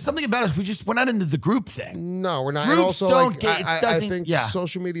don't. There's something about us. We're not into the group thing. No, we're not. Groups and also, don't like, get. I think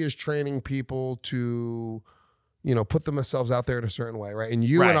social media is training people to, put themselves out there in a certain way, right? And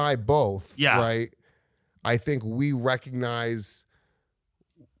you and I both, right? I think we recognize,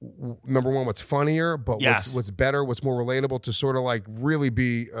 number one, what's funnier, but what's better, what's more relatable, to sort of like really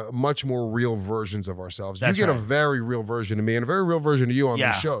be much more real versions of ourselves. You get a very real version of me and a very real version of you on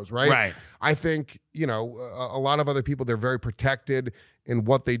these shows, right? Right. I think, a lot of other people, they're very protected in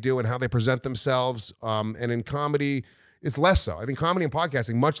what they do and how they present themselves. And in comedy, it's less so. I think comedy and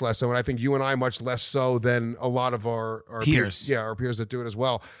podcasting, much less so. And I think you and I, much less so than a lot of our peers. Yeah, our peers that do it as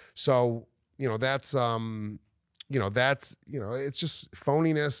well. So, that's it's just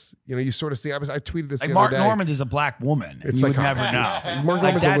phoniness. You sort of see. I tweeted this the other Mark day. Normand is a black woman. It's you like would never know. Mark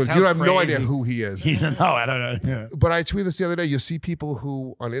Normand's you have no idea who he is. No, I don't know. Yeah. But I tweeted this the other day. You see people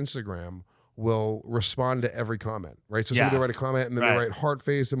who on Instagram will respond to every comment, right? So somebody will write a comment and then they write heart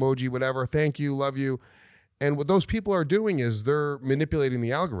face emoji, whatever. Thank you, love you. And what those people are doing is they're manipulating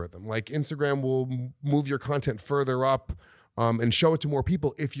the algorithm. Like Instagram will move your content further up. And show it to more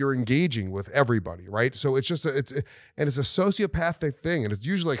people if you're engaging with everybody, right? So it's just it's a sociopathic thing, and it's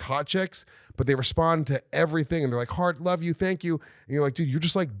usually like hot chicks, but they respond to everything, and they're like, "Heart, love you, thank you," and you're like, "Dude, you're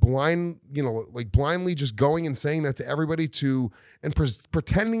just like blind, like blindly just going and saying that to everybody and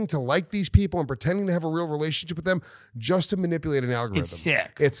pretending to like these people and pretending to have a real relationship with them just to manipulate an algorithm." It's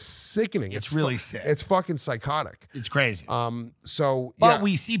sick. It's sickening. It's really sick. It's fucking psychotic. It's crazy. But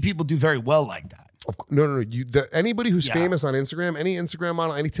we see people do very well like that. No. Anybody who's famous on Instagram, any Instagram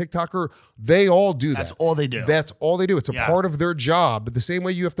model, any TikToker, they all do that. That's all they do. That's all they do. It's a part of their job. The same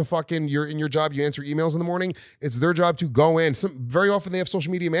way you have to you're in your job, you answer emails in the morning. It's their job to go in. Very often they have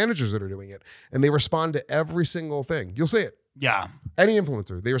social media managers that are doing it, and they respond to every single thing. You'll see it. Yeah. Any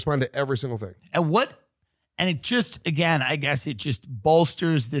influencer, they respond to every single thing. And it just, again, I guess it just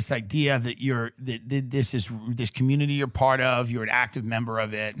bolsters this idea that this community you're part of, you're an active member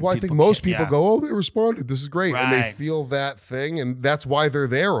of it. Well, I think most people go, they responded. This is great. Right. And they feel that thing, and that's why they're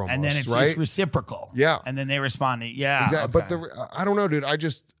there almost, and then it's reciprocal. Yeah. And then they respond to, Exactly. Okay. But I don't know, dude.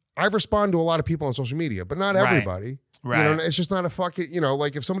 I respond to a lot of people on social media, but not everybody. Right. It's just not a fucking,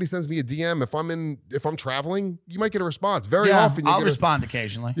 like if somebody sends me a DM, if I'm traveling, you might get a response. Very often I'll respond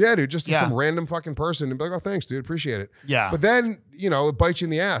occasionally. Yeah, dude, just to some random fucking person and be like, "Oh, thanks, dude. Appreciate it." Yeah. But then, it bites you in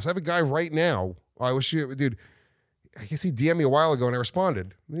the ass. I have a guy right now. I guess he DM'd me a while ago and I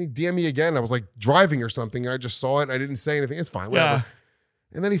responded. And then he DM'd me again. I was like driving or something and I just saw it and I didn't say anything. It's fine, whatever.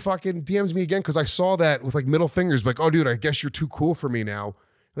 Yeah. And then he fucking DMs me again because I saw that with like middle fingers, like, "Oh, dude, I guess you're too cool for me now."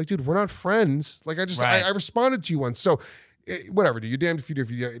 Like, dude, we're not friends. Like, I responded to you once. So, whatever, dude. You're damned if you do,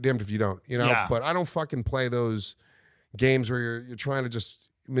 you're damned if you don't, Yeah. But I don't fucking play those games where you're trying to just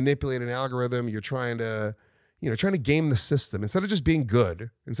manipulate an algorithm. You're trying to, trying to game the system instead of just being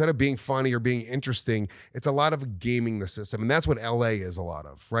good, instead of being funny or being interesting. It's a lot of gaming the system. And that's what LA is a lot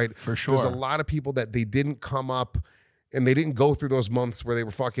of, right? For sure. There's a lot of people that they didn't come up and they didn't go through those months where they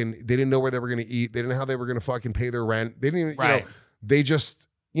didn't know where they were going to eat. They didn't know how they were going to fucking pay their rent. They didn't even, they just,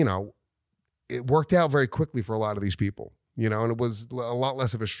 it worked out very quickly for a lot of these people, and it was a lot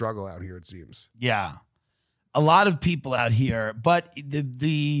less of a struggle out here, it seems. Yeah. A lot of people out here, but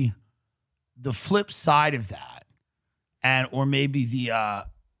the flip side of that, or maybe the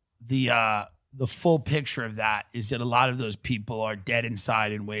full picture of that is that a lot of those people are dead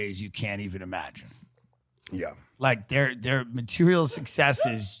inside in ways you can't even imagine. Yeah. Like their material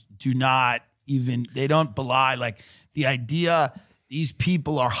successes they don't belie, like the idea these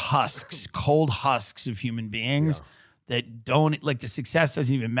people are husks, cold husks of human beings that don't, like the success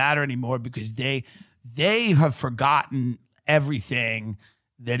doesn't even matter anymore because they have forgotten everything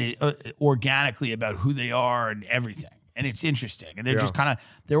that is organically about who they are and everything. And it's interesting. And they're just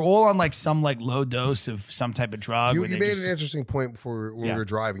they're all on like some like low dose of some type of drug. You made an interesting point before when we were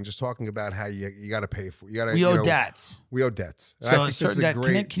driving, just talking about how you got to pay for it. We owe debts. We owe debts. So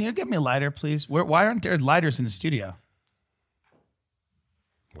can you get me a lighter, please? Why aren't there lighters in the studio?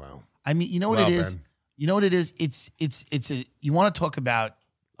 Wow. I mean, you know what it is? Ben. You know what it is? It's you want to talk about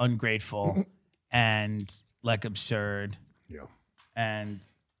ungrateful and like absurd. Yeah. And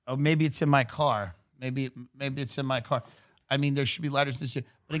maybe it's in my car. Maybe it's in my car. I mean, there should be lighters in this.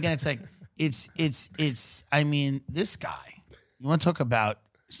 But again, it's like, it's, I mean, this guy, you want to talk about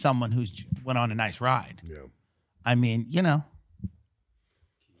someone who's went on a nice ride. Yeah. I mean,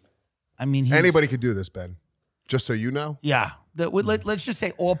 anybody could do this, Ben. Just so you know. Yeah. Let's just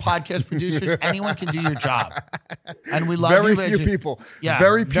say all podcast producers, anyone can do your job. And we love very you. Few people. Yeah.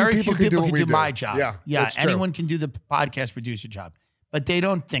 Very few people can do my job. Yeah. Yeah. Anyone can do the podcast producer job. But they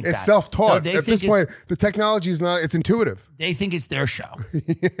don't think it's that. Self-taught. No, at this point, the technology is not, it's intuitive. They think it's their show.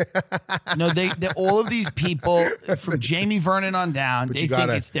 They all of these people from Jamie Vernon on down, they think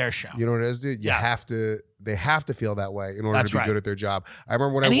it's their show. You know what it is, dude? They have to feel that way in order to be good at their job. I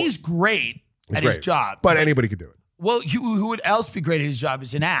remember when he's great at his job. But anybody could do it. Well, who would else be great at his job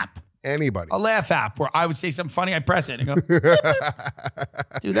is an app. Anybody. A laugh app where I would say something funny, I press it and go,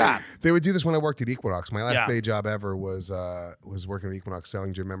 do that. They would do this when I worked at Equinox. My last day job ever was working at Equinox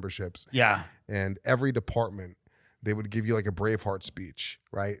selling gym memberships. Yeah. And every department, they would give you like a Braveheart speech,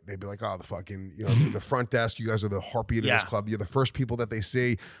 right? They'd be like, oh, the fucking, the front desk, you guys are the heartbeat of this club. You're the first people that they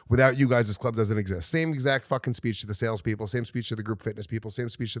see. Without you guys, this club doesn't exist. Same exact fucking speech to the salespeople, same speech to the group fitness people, same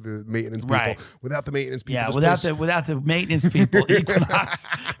speech to the maintenance people. Without the maintenance people. Yeah, without the maintenance people, Equinox.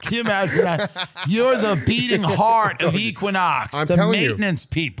 Can you imagine that? You're the beating heart of Equinox. I'm the telling maintenance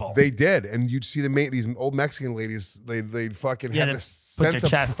people. They did. And you'd see these old Mexican ladies, they'd fucking have this put sense their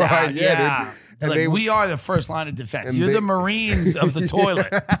chest of pride. out. Yeah. And we are the first line of defense. You're the Marines of the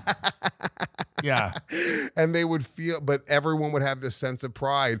toilet. Yeah. And they would feel, but everyone would have this sense of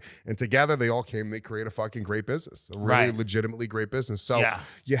pride. And together they all came, they create a fucking great business, a really legitimately great business. So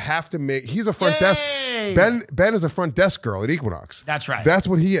you have to he's a front desk. Ben is a front desk girl at Equinox. That's right. That's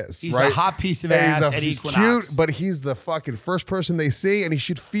what he is. He's a hot piece of ass at Equinox. He's cute, but he's the fucking first person they see, and he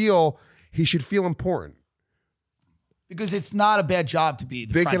should feel important. Because it's not a bad job to be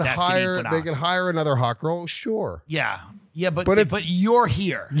the front desk at Equinox. They can hire another hot girl, sure. Yeah. Yeah, but you're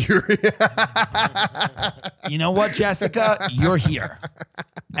here. You know what, Jessica? You're here.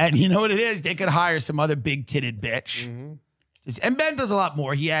 And you know what it is? They could hire some other big-titted bitch. Mm-hmm. And Ben does a lot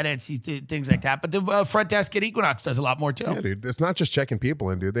more. He had Etsy, things like that. But the front desk at Equinox does a lot more, too. Yeah, dude. It's not just checking people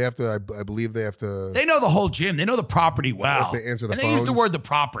in, dude. They have to, I believe they have to. They know the whole gym. They know the property well. They answer the phones. They use the word the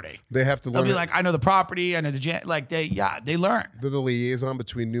property. They have to learn. They'll be like, I know the property. I know the gym. Like, they learn. They're the liaison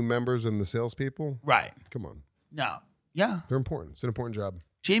between new members and the salespeople. Right. Come on. No. Yeah. They're important. It's an important job.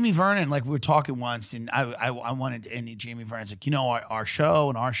 Jamie Vernon, like we were talking once, and I wanted, and Jamie Vernon's like, our show,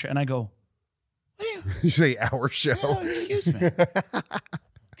 and I go, you say our show? No, excuse me.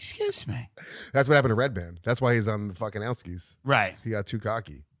 Excuse me. That's what happened to Red Band. That's why he's on the fucking outskis. Right. He got too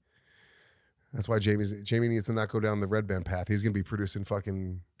cocky. That's why Jamie needs to not go down the Red Band path. He's gonna be producing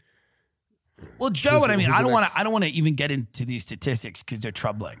fucking. Well, Joe, and I mean, I don't want to even get into these statistics because they're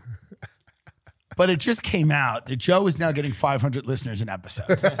troubling. But it just came out that Joe is now getting 500 listeners an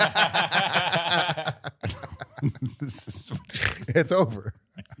episode. It's over.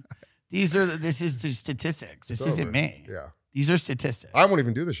 This is the statistics. This isn't me. Yeah. These are statistics. I won't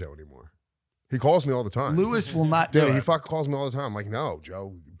even do the show anymore. He calls me all the time. Lewis will not do it. He fucking calls me all the time. I'm like, no,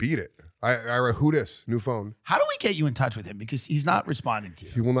 Joe, beat it. I write, who this? New phone. How do we get you in touch with him? Because he's not responding to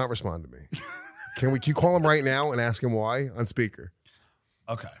you. He will not respond to me. Can you call him right now and ask him why on speaker?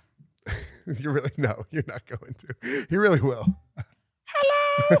 Okay. You really no, you're not going to. He really will.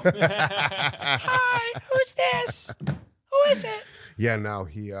 Hello. Hi. Who's this? Who is it? Yeah, no,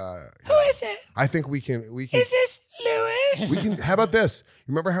 he. Who is it? I think we can. Is this Lewis? We can. How about this?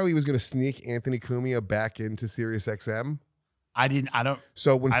 Remember how he was going to sneak Anthony Cumia back into SiriusXM? I don't.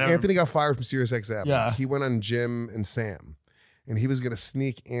 So when Anthony got fired from SiriusXM, Yeah. he went on Jim and Sam, and he was going to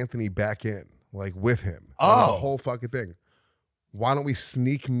sneak Anthony back in, like with him. On the whole fucking thing. Why don't we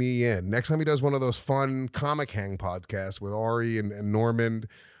sneak me in? Next time he does one of those fun comic hang podcasts with Ari and Norman,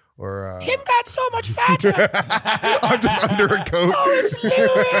 or Tim got so much fatter. I'm just under a coat. Oh, it's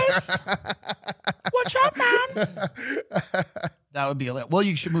Lewis. What's up, man? That would be a well.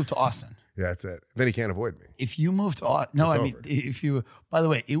 You should move to Austin. Yeah, that's it. Then he can't avoid me. If you move to Austin, no, It's I mean, over. if you, by the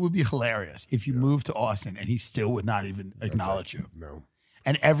way, it would be hilarious if you moved to Austin and he still would not even acknowledge you. No.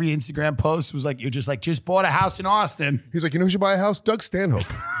 And every Instagram post was like, you're just bought a house in Austin. He's like, you know who should buy a house? Doug Stanhope.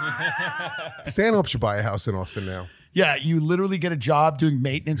 Stanhope should buy a house in Austin now. Yeah, you literally get a job doing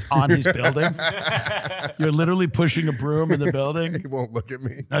maintenance on his building. You're literally pushing a broom in the building. He won't look at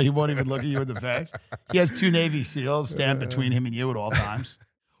me. No, he won't even look at you in the face. He has 2 Navy SEAls stand between him and you at all times.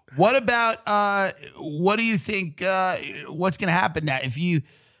 What about, what do you think, what's going to happen now?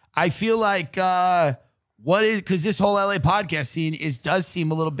 I feel like, because this whole LA podcast scene does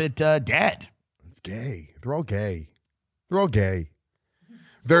seem a little bit dead. It's gay. They're all gay. They're all gay.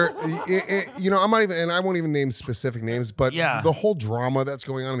 They're, I'm not even, and I won't even name specific names, but the whole drama that's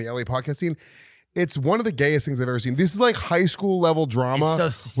going on in the LA podcast scene, it's one of the gayest things I've ever seen. This is like high school level drama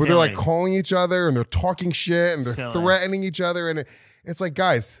It's so where they're like silly. calling each other and they're talking shit and they're Silly. threatening each other. And it's like,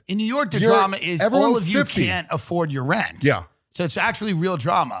 guys. In New York, the You're- drama is all everyone's of you 50. can't afford your rent. Yeah. So it's actually real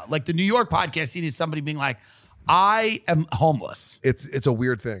drama. Like the New York podcast scene is somebody being like, I am homeless. It's a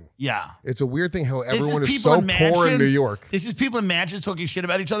weird thing. Yeah. It's a weird thing how This everyone is people so in poor in New mansions. York. This is people in mansions talking shit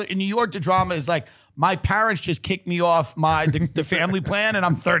about each other. In New York, the drama is like, my parents just kicked me off the family plan and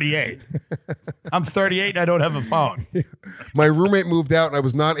I'm 38. I'm 38 and I don't have a phone. My roommate moved out and I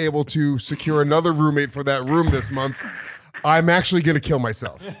was not able to secure another roommate for that room this month. I'm actually going to kill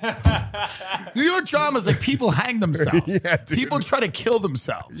myself. New York drama is like people hang themselves. Yeah, dude. People try to kill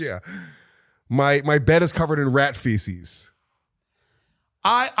themselves. Yeah. My bed is covered in rat feces.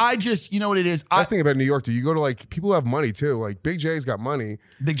 I just, you know what it is? That's the thing about New York, dude. You go to like people who have money too. Like Big J's got money.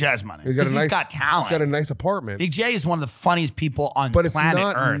 Big Jazz money. He's got Because he's got talent. He's got a nice apartment. Big J is one of the funniest people on but it's planet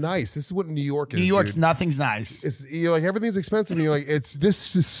not Earth. nice. This is what New York is. New York's dude. nothing's nice. You're like everything's expensive, and you're like, this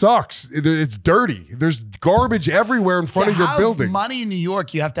sucks. It's dirty. There's garbage everywhere in front To of your have building. money in New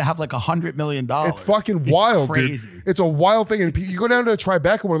York, you have to have like $100 million. It's fucking wild, crazy. dude. It's a wild thing. And you go down to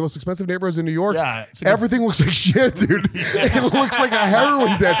Tribeca, one of the most expensive neighborhoods in New York. Yeah, it's like everything looks like shit, dude. It looks like a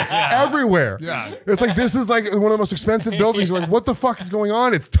heroin den everywhere. Yeah. It's like this is like one of the most expensive buildings. You're like, what the fuck is going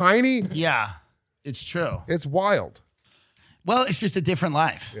on? It's tiny. Yeah, it's true. It's wild. Well, it's just a different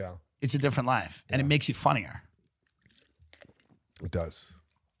life. Yeah, It's a different life, and it makes you funnier. it does.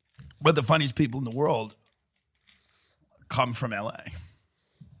 But the funniest people in the world come from LA.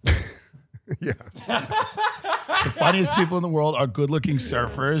 Yeah. The funniest people in the world are good-looking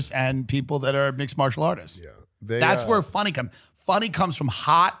surfers and people that are mixed martial artists. Yeah. That's where funny comes. Funny comes from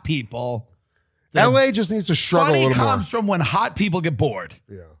hot people. LA just needs to struggle a Funny little more. comes from when hot people get bored.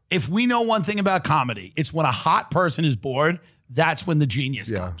 Yeah. If we know one thing about comedy, it's when a hot person is bored, that's when the genius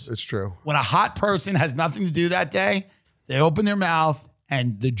Yeah, comes. it's true. When a hot person has nothing to do that day, they open their mouth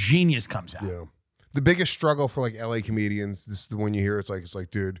and the genius comes out. Yeah. The biggest struggle for like LA comedians, this is the one you hear, it's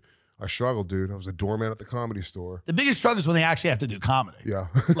like, dude, I struggled, dude. I was a doorman at the Comedy Store. The biggest struggle is when they actually have to do comedy. Yeah.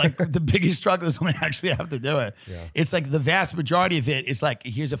 Like the biggest struggle is when they actually have to do it. Yeah. It's like the vast majority of it is like,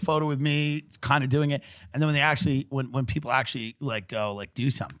 here's a photo with me kind of doing it. And then when they actually, when people actually like go like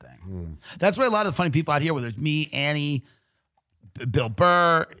do something. That's why a lot of the funny people out here, whether it's me, Annie, Bill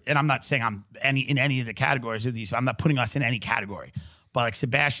Burr, and I'm not saying I'm in any of the categories of these, I'm not putting us in any category, but like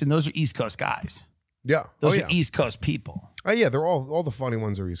Sebastian, those are East Coast guys. Yeah. Those yeah. are East Coast people, Oh yeah, they're all the funny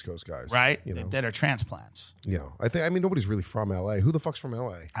ones are East Coast guys. right? You know. That are transplants. Yeah. I mean nobody's really from LA. Who the fuck's from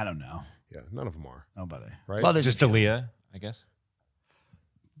LA? I don't know. Yeah, none of them are. Nobody. Right? Well, there's Just a few. Aaliyah, I guess.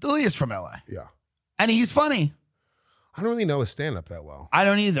 Delia's from LA. Yeah. And he's funny. I don't really know his stand up that well. I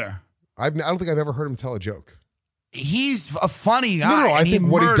don't either. I don't think I've ever heard him tell a joke. He's a funny guy. No, I and think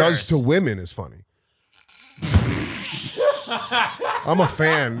what he does murders. to women is funny. I'm a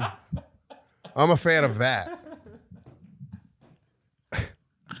fan. I'm a fan of that.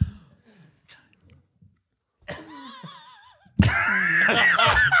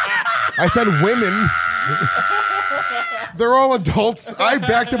 I said women. They're all adults. I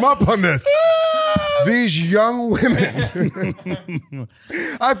backed him up on this. These young women.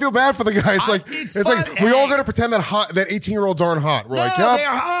 I feel bad for the guy. It's like we all got to pretend that 18-year-olds aren't hot. We're like, yep. They're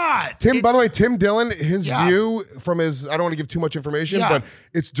hot. By the way, Tim Dillon, his view from his, I don't want to give too much information, but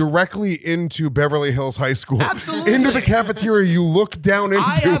it's directly into Beverly Hills High School. Absolutely. Into the cafeteria. You look down into it.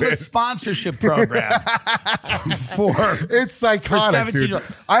 I have a sponsorship program for it's psychotic, dude.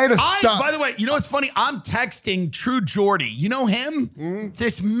 I had to stop. By the way, you know what's funny? I'm texting True Geordie. You know him? Mm-hmm.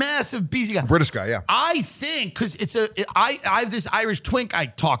 This massive busy guy. British guy, yeah. I think, because I have this Irish twink I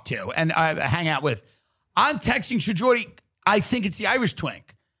talk to and I hang out with. I'm texting True Geordie. I think it's the Irish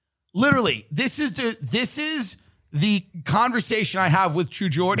twink. Literally, this is the conversation I have with True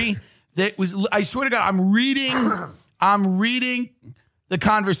Geordie. That was, I swear to God, I'm reading the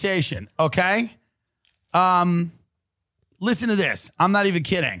conversation. Okay, listen to this. I'm not even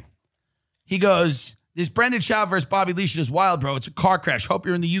kidding. He goes, "This Brendan Schaub versus Bobby Lee shit is wild, bro. It's a car crash. Hope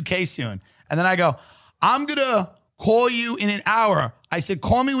you're in the UK soon." And then I go, "I'm gonna call you in an hour." I said,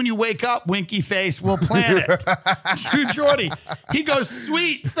 "Call me when you wake up, winky face. We'll plan it." True Geordie. He goes,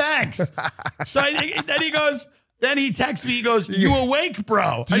 "Sweet, thanks." So then he texts me. He goes, "You awake,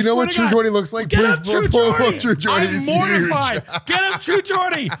 bro?" Do you know what True Geordie looks like? Get up, True Geordie. True Geordie. I'm mortified. Get up, True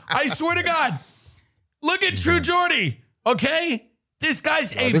Geordie. I swear to God. Look at True Geordie. Okay? This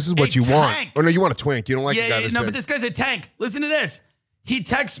guy's this is what you tank. want. Oh, no, you want a twink. You don't like a guy this big. But this guy's a tank. Listen to this. He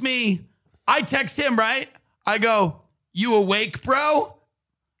texts me. I text him, right? I go, "You awake, bro?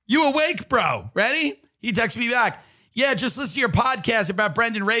 You awake, bro?" Ready? He texts me back. "Yeah, just listen to your podcast about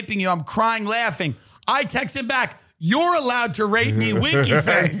Brendan raping you. I'm crying laughing." I text him back. "You're allowed to rape me, winky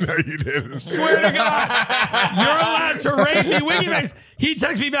face." No, you didn't. Swear to God. You're allowed to rape me, winky face. He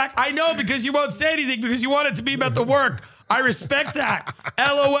texts me back. "I know, because you won't say anything because you want it to be about the work. I respect that.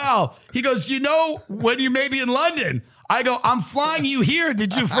 LOL. He goes, "You know when you may be in London?" I go, "I'm flying you here.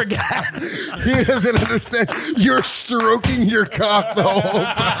 Did you forget?" He doesn't understand. You're stroking your cock the whole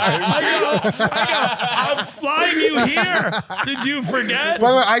time. I go, "I'm flying you here. Did you forget?"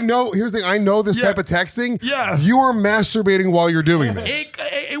 By the way, I know, here's the thing. I know this type of texting. Yeah. You are masturbating while you're doing this.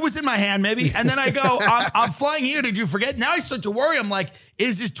 It was in my hand, maybe. And then I go, I'm flying here. Did you forget?" Now I start to worry. I'm like,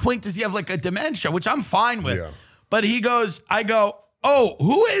 is this twink, does he have like a dementia? Which I'm fine with. Yeah. But I go, "Oh,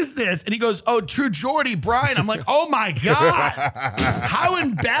 who is this?" And he goes, "Oh, True Geordie, Brian." I'm like, oh my God, how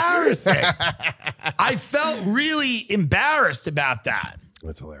embarrassing. I felt really embarrassed about that.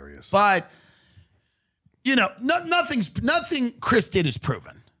 That's hilarious. But, nothing Chris did is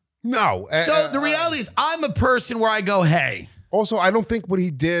proven. No. So the reality is I'm a person where I go, hey. Also, I don't think what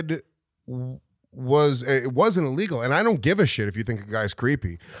he did wasn't illegal, and I don't give a shit if you think a guy's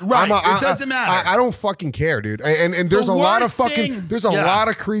creepy. Right, it doesn't matter. I don't fucking care, dude. And there's a lot of lot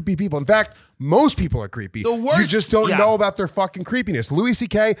of creepy people. In fact, most people are creepy. You just don't know about their fucking creepiness. Louis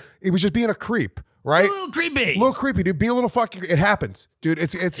C.K., he was just being a creep, right? A little creepy. A little creepy, dude. Be a little fucking. It happens, dude.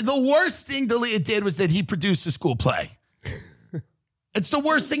 It's the worst thing D'Elia did was that he produced a school play. It's the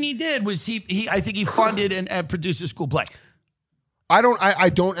worst thing he did was I think he funded and produced a school play. I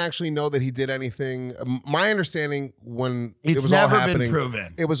don't actually know that he did anything. My understanding when it was never all happening, been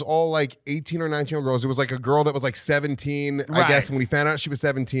proven. It was all like 18 or 19-year-old girls. It was like a girl that was like 17, I guess, when he found out she was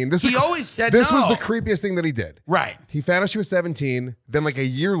 17. He always said this no. was the creepiest thing that he did. Right. He found out she was 17. Then like a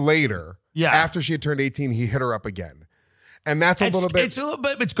year later, after she had turned 18, he hit her up again. And that's a little bit.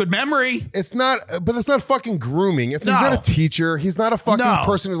 It's good memory. It's not, but it's not fucking grooming. He's not a teacher. He's not a fucking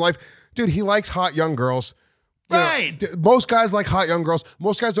person in his life. Dude, he likes hot young girls. Right. Most guys like hot young girls.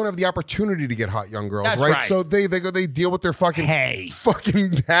 Most guys don't have the opportunity to get hot young girls, That's right? right. So they deal with their fucking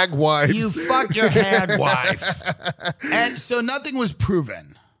hag wives. You fuck your hag wife. And so nothing was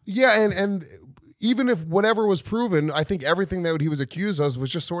proven. Yeah, and even if whatever was proven, I think everything that he was accused of was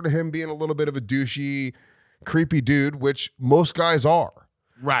just sort of him being a little bit of a douchey, creepy dude, which most guys are.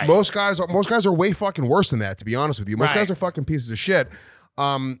 Right. Most guys are way fucking worse than that, to be honest with you. Most guys are fucking pieces of shit.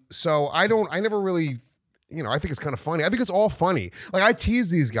 So I never really, I think it's kind of funny. I think it's all funny. Like, I tease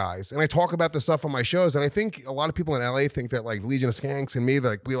these guys and I talk about this stuff on my shows, and I think a lot of people in LA think that like Legion of Skanks and me,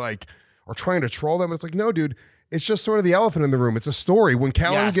 like we like are trying to troll them. It's like, no, dude, it's just sort of the elephant in the room. It's a story. When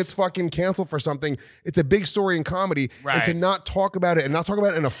Callan gets fucking canceled for something, it's a big story in comedy. Right. And to not talk about it and not talk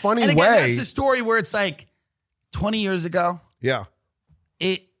about it in a funny way. That's a story where it's like 20 years ago. Yeah.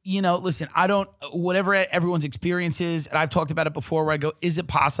 Listen, whatever everyone's experience is, and I've talked about it before where I go, is it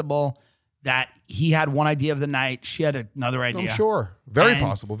possible that he had one idea of the night, she had another idea? I'm sure. Very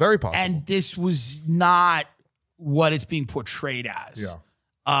possible. Very possible. And this was not what it's being portrayed as.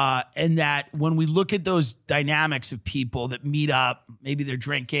 Yeah. And that when we look at those dynamics of people that meet up, maybe they're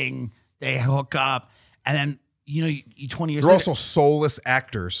drinking, they hook up, and then you know, 20 years They're later. also soulless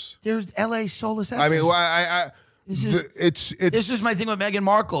actors. There's LA soulless actors. I mean, This is my thing with Meghan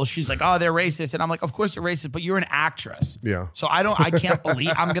Markle. She's like, oh, they're racist. And I'm like, of course they're racist, but you're an actress. Yeah. So I can't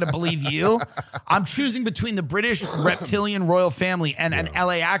believe, I'm going to believe you. I'm choosing between the British reptilian royal family and an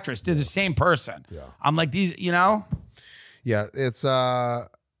LA actress. They're the same person. Yeah. I'm like, these, you know? Yeah, it's, a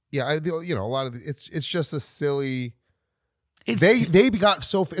lot of, it's just a silly, they got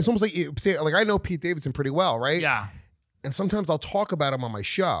so, it's almost like I know Pete Davidson pretty well, right? Yeah. And sometimes I'll talk about him on my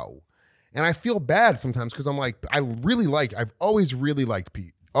show. And I feel bad sometimes because I'm like, I've always really liked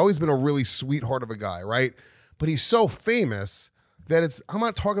Pete. Always been a really sweetheart of a guy, right? But he's so famous that I'm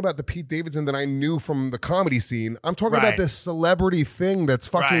not talking about the Pete Davidson that I knew from the comedy scene. I'm talking about this celebrity thing that's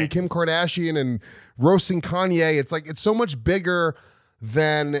fucking Kim Kardashian and roasting Kanye. It's like, it's so much bigger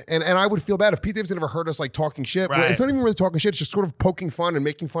than, and I would feel bad if Pete Davidson ever heard us like talking shit. It's not even really talking shit. It's just sort of poking fun and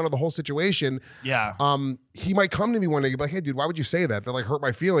making fun of the whole situation. Yeah. He might come to me one day and be like, hey, dude, why would you say that? That like hurt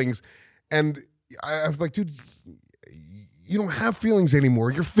my feelings. And I was like, dude, you don't have feelings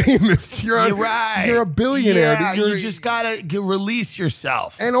anymore. You're famous. You're a billionaire. Yeah, you just gotta release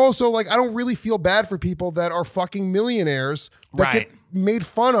yourself. And also, like, I don't really feel bad for people that are fucking millionaires that get made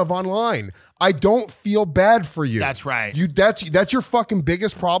fun of online. I don't feel bad for you. That's right. That's your fucking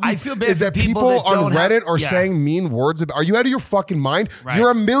biggest problem. I feel bad is for that people that on Reddit are yeah. saying mean words about. Are you out of your fucking mind?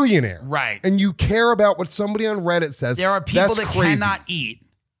 You're a millionaire, right? And you care about what somebody on Reddit says. There are people That's that crazy. cannot eat.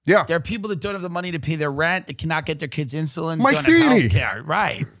 Yeah. There are people that don't have the money to pay their rent, that cannot get their kids insulin, Mike don't have Feeney. healthcare.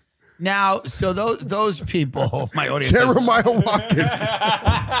 Right. Now, so those people, my audience, Jeremiah Watkins.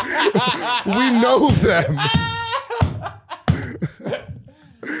 We know them.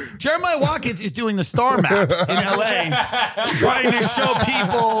 Jeremiah Watkins is doing the star maps in LA, trying to show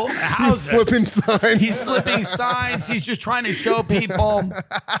people houses. He's flipping signs. He's flipping signs. He's just trying to show people.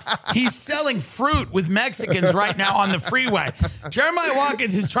 He's selling fruit with Mexicans right now on the freeway. Jeremiah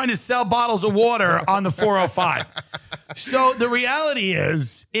Watkins is trying to sell bottles of water on the 405. So the reality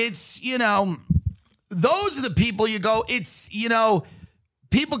is, it's, you know, those are the people you go, it's, you know,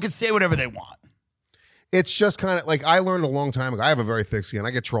 people can say whatever they want. It's just kind of like I learned a long time ago. I have a very thick skin.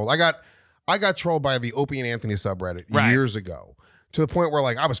 I get trolled. I got trolled by the Opie and Anthony subreddit years ago, to the point where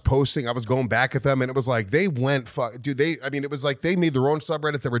like I was going back at them, and it was like they went it was like they made their own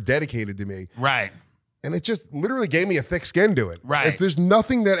subreddits that were dedicated to me. Right. And it just literally gave me a thick skin to it. Right. Like, there's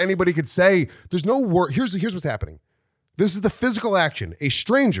nothing that anybody could say. There's no word. Here's what's happening. This is the physical action. A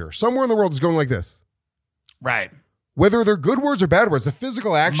stranger somewhere in the world is going like this. Right. Whether they're good words or bad words, the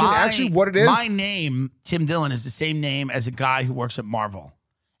physical action, actually what it is. My name, Tim Dillon, is the same name as a guy who works at Marvel.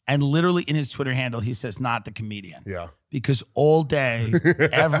 And literally in his Twitter handle, he says, not the comedian. Yeah. Because all day,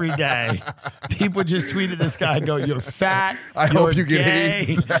 every day, people just tweeted this guy and go, you're fat. I hope you get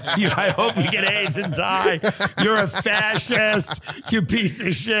AIDS. I hope you get AIDS and die. You're a fascist. You piece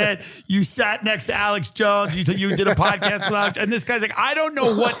of shit. You sat next to Alex Jones. You did a podcast with Alex. And this guy's like, I don't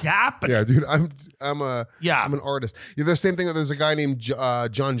know what's happening. Yeah, dude, I'm an artist. Yeah, the same thing. There's a guy named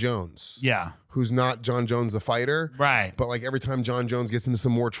John Jones. Yeah. Who's not John Jones the fighter. Right. But like every time John Jones gets into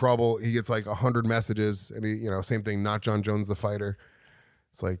some more trouble, he gets like 100 messages, and he, same thing, not John Jones the fighter.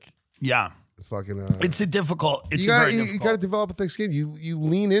 It's like, yeah. It's fucking it's very difficult. You got to develop a thick skin. You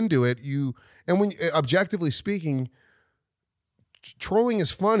lean into it. And when objectively speaking, trolling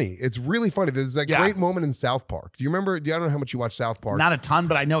is funny. It's really funny. There's that great moment in South Park. Do you remember? I don't know how much you watch South Park. Not a ton,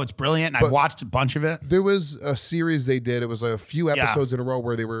 but I know it's brilliant. And I've watched a bunch of it. There was a series they did. It was a few episodes in a row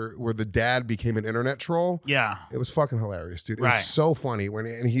where the dad became an internet troll. Yeah, it was fucking hilarious, dude. It was so funny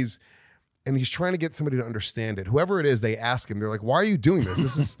and he's trying to get somebody to understand it. Whoever it is, they ask him. They're like, "Why are you doing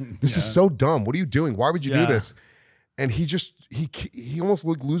this? This is so dumb. What are you doing? Why would you do this?" And he almost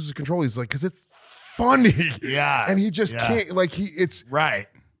loses control. He's like, "Because it's funny." Yeah. And he just can't, like, it's right.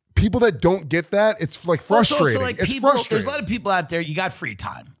 People that don't get that, it's like frustrating. It's also like frustrating. There's a lot of people out there, you got free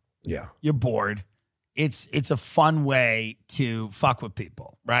time. Yeah. You're bored. It's a fun way to fuck with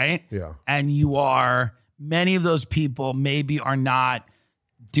people, right? Yeah. And many of those people maybe are not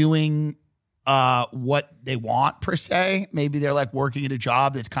doing what they want per se. Maybe they're like working at a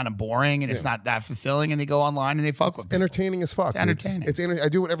job that's kind of boring and it's not that fulfilling, and they go online and they fuck with people. Entertaining as fuck. It's entertaining. I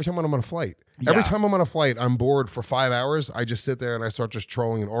do it every time I'm on a flight. Every time I'm on a flight, I'm bored for 5 hours. I just sit there and I start just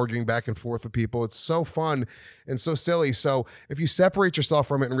trolling and arguing back and forth with people. It's so fun and so silly. So if you separate yourself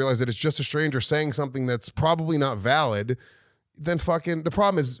from it and realize that it's just a stranger saying something that's probably not valid, then the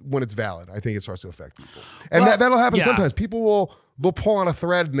problem is when it's valid. I think it starts to affect people. And that'll happen sometimes. People they'll pull on a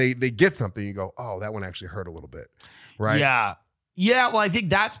thread and they get something. You go, oh, that one actually hurt a little bit. Right? Yeah. Yeah. Well, I think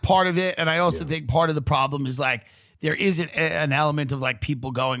that's part of it. And I also think part of the problem is like there is an element of like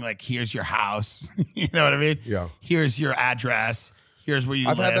people going like, here's your house. You know what I mean? Yeah. Here's your address. Here's where you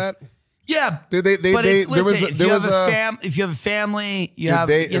live. I've had that. Yeah, But if you have a family, you have,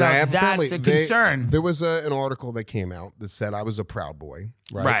 that's a concern. There was an article that came out that said I was a Proud Boy,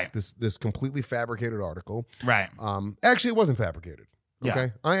 right? Right. This completely fabricated article. Right. Actually, it wasn't fabricated. Yeah.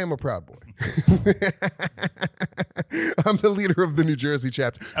 Okay, I am a Proud Boy. I'm the leader of the New Jersey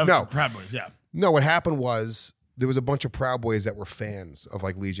chapter. No, Proud Boys, yeah. No, what happened was there was a bunch of Proud Boys that were fans of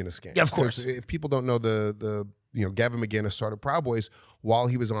like Legion of Skanks. Yeah, of course. If people don't know the Gavin McGinnis started Proud Boys while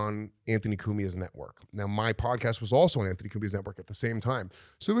he was on Anthony Cumia's network. Now, my podcast was also on Anthony Cumia's network at the same time.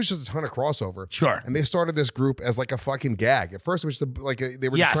 So it was just a ton of crossover. Sure. And they started this group as like a fucking gag. At first, it was just they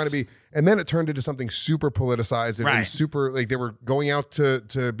were just trying to be, and then it turned into something super politicized and super, like they were going out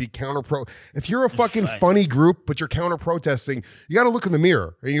to be counter-pro. If you're a fucking funny group, but you're counter-protesting, you got to look in the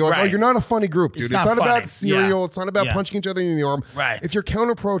mirror. And you're like, oh, you're not a funny group, dude. It's not about cereal. Yeah. It's not about punching each other in the arm. Right. If you're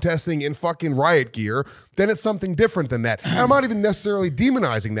counter-protesting in fucking riot gear, then it's something different than that. And I'm not even necessarily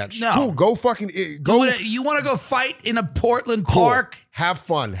demonizing that. No. Cool, go fucking go. You want to go fight in a Portland park? Have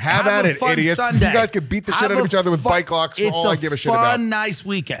fun. Have at it, idiots. Sunday. You guys can beat the shit out of each other with bike locks for all I give a shit about. It's a fun, nice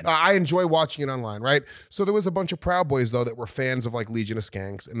weekend. I enjoy watching it online, right? So there was a bunch of Proud Boys, though, that were fans of like Legion of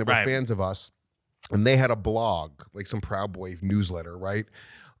Skanks, and they were fans of us. And they had a blog, like some Proud Boy newsletter, right?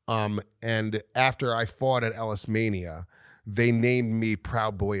 And after I fought at Ellis Mania, they named me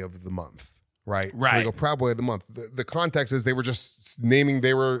Proud Boy of the Month. Right. So they go Proud Boy of the Month. The context is they were just naming,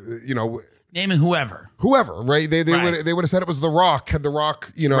 naming whoever, right? They would have said it was The Rock. Had The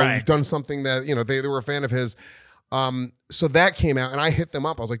Rock, done something that, they were a fan of his. So that came out and I hit them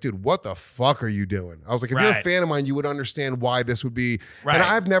up. I was like, dude, what the fuck are you doing? I was like, if you're a fan of mine, you would understand why this would be. And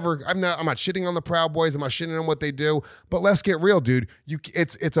I'm not shitting on the Proud Boys. I'm not shitting on what they do, but let's get real, dude.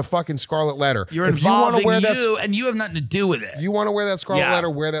 It's a fucking scarlet letter. You're involving and you have nothing to do with it. You want to wear that scarlet letter,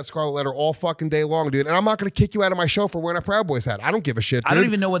 wear that scarlet letter all fucking day long, dude. And I'm not going to kick you out of my show for wearing a Proud Boys hat. I don't give a shit, dude. I don't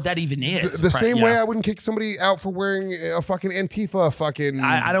even know what that even is. The same way I wouldn't kick somebody out for wearing a fucking Antifa fucking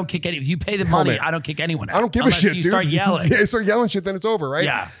I don't kick any. If you pay the money, I don't kick anyone out. I don't give a shit, you dude. Start yelling. Yeah, start yelling shit, then it's over, right?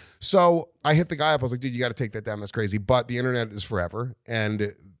 Yeah. So I hit the guy up. I was like, dude, you got to take that down. That's crazy. But the internet is forever.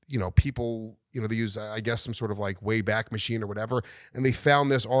 And, people, they use, I guess, some sort of like way back machine or whatever. And they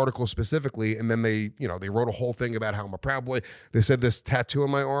found this article specifically. And then they wrote a whole thing about how I'm a Proud Boy. They said this tattoo on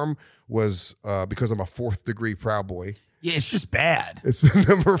my arm was because I'm a 4th degree Proud Boy. Yeah, it's just bad. It's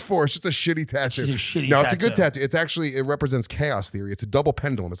number 4. It's just a shitty tattoo. It's a good tattoo. It's actually, it represents chaos theory. It's a double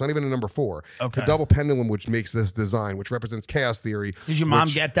pendulum. It's not even a number 4. Okay. It's a double pendulum, which makes this design, which represents chaos theory. Did your mom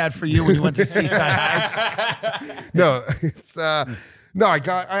get that for you when you went to Seaside Heights? No, it's, no, I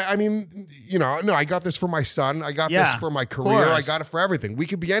got this for my son. I got this for my career. I got it for everything. We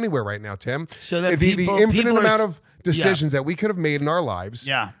could be anywhere right now, Tim. So that the infinite amount of decisions that we could have made in our lives.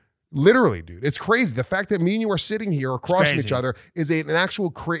 Yeah. Literally, dude, it's crazy. The fact that me and you are sitting here across from each other is an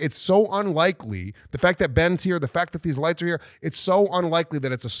actual it's so unlikely. The fact that Ben's here, the fact that these lights are here, it's so unlikely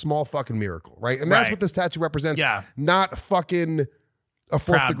that it's a small fucking miracle, right? And that's what this tattoo represents. Yeah. Not fucking a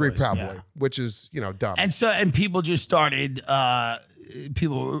 4th degree Proud Boy, which is, dumb. And people just started,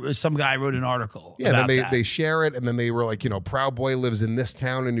 some guy wrote an article. Yeah, about then they share it, and then they were like, Proud Boy lives in this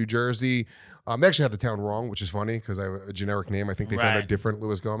town in New Jersey. They actually had the town wrong, which is funny because I have a generic name. I think they found a different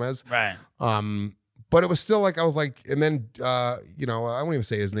Luis Gomez. Right. But it was still like I was like, and then I won't even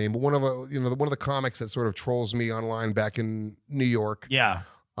say his name, but one of the comics that sort of trolls me online back in New York. Yeah.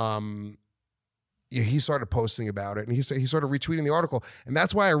 He started posting about it, and he started retweeting the article, and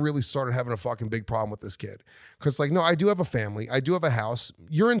that's why I really started having a fucking big problem with this kid. Because like, no, I do have a family, I do have a house.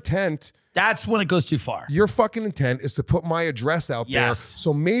 Your intent. That's when it goes too far. Your fucking intent is to put my address out there,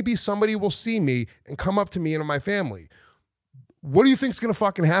 so maybe somebody will see me and come up to me and my family. What do you think is going to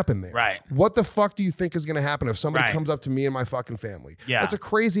fucking happen there? Right. What the fuck do you think is going to happen if somebody comes up to me and my fucking family? Yeah. That's a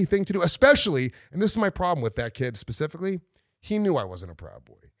crazy thing to do, especially, and this is my problem with that kid specifically, he knew I wasn't a Proud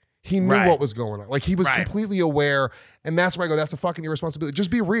Boy. He knew what was going on. Like, he was completely aware, and that's where I go, that's a fucking irresponsibility. Just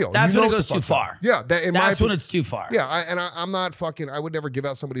be real. That's when it goes too far. Yeah. That's when it's too far. Yeah, I'm not fucking, I would never give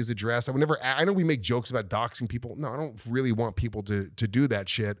out somebody's address. I would never, I know we make jokes about doxing people. No, I don't really want people to do that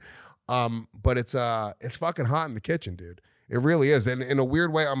shit. But it's fucking hot in the kitchen, dude. It really is. And in a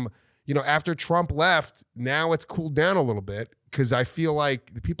weird way, after Trump left, now it's cooled down a little bit. Because I feel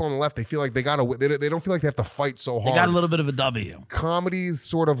like the people on the left, they feel like they don't feel like they have to fight so hard. They got a little bit of a W. Comedy's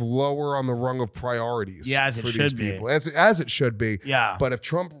sort of lower on the rung of priorities. Yeah, as it should be. As it should be. Yeah. But if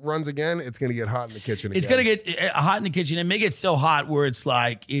Trump runs again, it's going to get hot in the kitchen again. It's going to get hot in the kitchen. It may get so hot where it's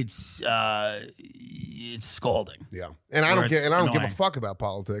like, it's it's scalding. Yeah, and I Or don't it's give a annoying. fuck about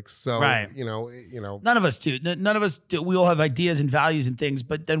politics. So Right. you know, None of us do. None of us do. We all have ideas and values and things,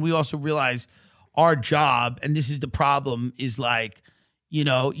 but then we also realize our job, and this is the problem, is like, you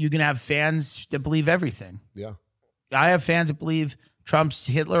know, you're gonna have fans that believe everything. yeah. I have fans that believe Trump's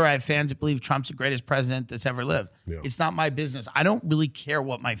Hitler. I have fans that believe Trump's the greatest president that's ever lived. Yeah. It's not my business. I don't really care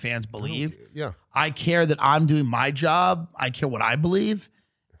what my fans believe. Yeah. I care that I'm doing my job. I care what I believe.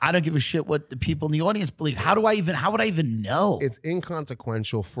 I don't give a shit what the people in the audience believe. How would I even know? It's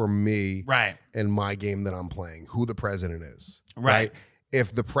inconsequential for me, Right. in my game that I'm playing, who the president is. Right.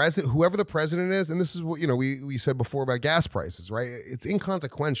 If the president, whoever the president is, and this is what, you know, we said before about gas prices, right? It's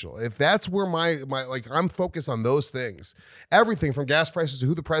inconsequential. If that's where my like, I'm focused on those things, everything from gas prices to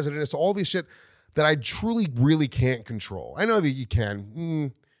who the president is to all these shit that I truly really can't control. I know that you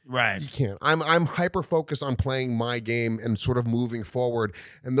can. Right. You can't. I'm hyper focused on playing my game and sort of moving forward.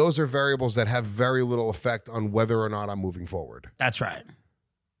 And those are variables that have very little effect on whether or not I'm moving forward. That's right.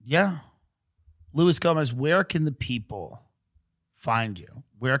 Yeah. Luis Gomez, where can the people find you?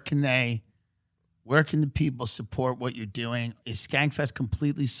 Where can the people support what you're doing? Is Skankfest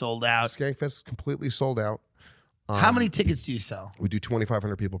completely sold out? Skankfest is completely sold out. How many tickets do you sell? We do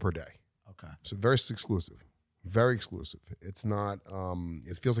 2,500 people per day. Okay. So very exclusive. Very exclusive. It's not,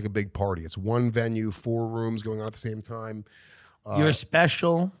 it feels like a big party. It's one venue, 4 rooms going on at the same time. Your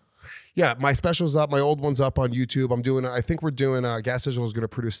special? Yeah, my special's up. My old one's up on YouTube. I think we're doing, Gas Digital is going to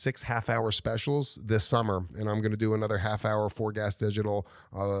produce 6 half-hour specials this summer. And I'm going to do another half-hour for Gas Digital,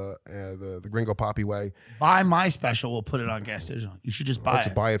 the Gringo Papi way. Buy my special. We'll put it on Gas Digital. You should just buy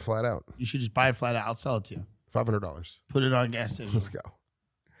it. Buy it flat out. You should just buy it flat out. I'll sell it to you. $500. Put it on Gas Digital. Let's go.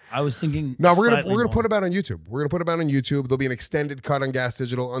 I was thinking. No, we're gonna more. put it out on YouTube. We're gonna put it out on YouTube. There'll be an extended cut on Gas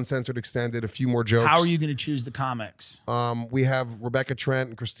Digital, uncensored extended, a few more jokes. How are you going to choose the comics? We have Rebecca Trent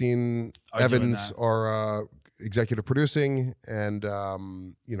and Christine Are doing Evans that. are executive producing, and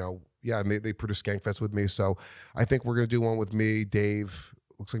you know, yeah, and they produce Skankfest with me. So I think we're gonna do one with me, Dave.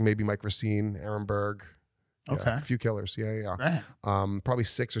 Looks like maybe Mike Racine, Aaron Berg. Yeah, Okay. a few killers. Yeah. Right. Probably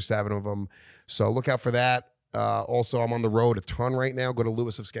 6 or 7 of them. So look out for that. Also, I'm on the road a ton right now. Go to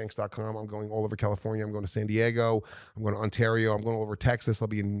lewisofskanks.com. I'm going all over California. I'm going to San Diego. I'm going to Ontario. I'm going all over Texas. I'll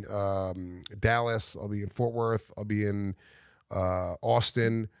be in Dallas. I'll be in Fort Worth. I'll be in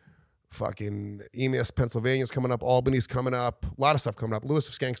Austin. Fucking Emus, Pennsylvania's coming up. Albany's coming up. A lot of stuff coming up.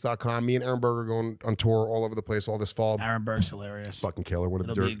 lewisofskanks.com. Me and Aaron Berg are going on tour all over the place all this fall. Aaron Berg's hilarious. Fucking killer. One of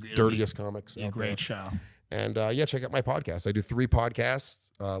the It'll be dirtiest comics. A out great there. show. And yeah, check out my podcast. I do 3 podcasts,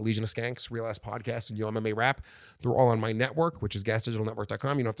 Legion of Skanks, Real Ass Podcast, and Yo MMA Rap. They're all on my network, which is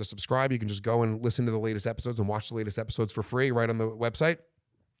gasdigitalnetwork.com. You don't have to subscribe. You can just go and listen to the latest episodes and watch the latest episodes for free right on the website.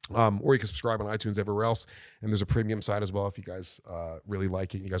 Or you can subscribe on iTunes, everywhere else. And there's a premium site as well if you guys really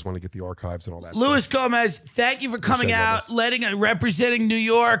like it. You guys want to get the archives and all that Luis stuff. Gomez, thank you for coming Appreciate out, representing New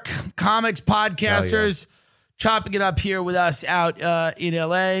York comics podcasters, chopping it up here with us out in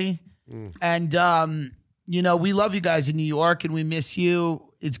LA. And, you know, we love you guys in New York and we miss you.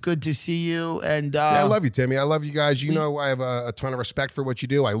 It's good to see you. And Yeah, I love you, Timmy. I love you guys. You know, I have a ton of respect for what you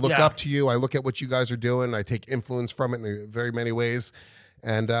do. I look up to you. I look at what you guys are doing. I take influence from it in very many ways.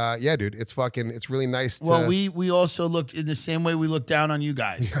 And yeah, dude, it's really nice to. Well, we also look in the same way we look down on you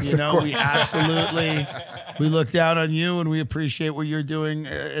guys. Yes, you know, of we course. absolutely, we look down on you and we appreciate what you're doing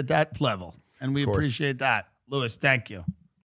at that level. And we appreciate that. Luis, thank you.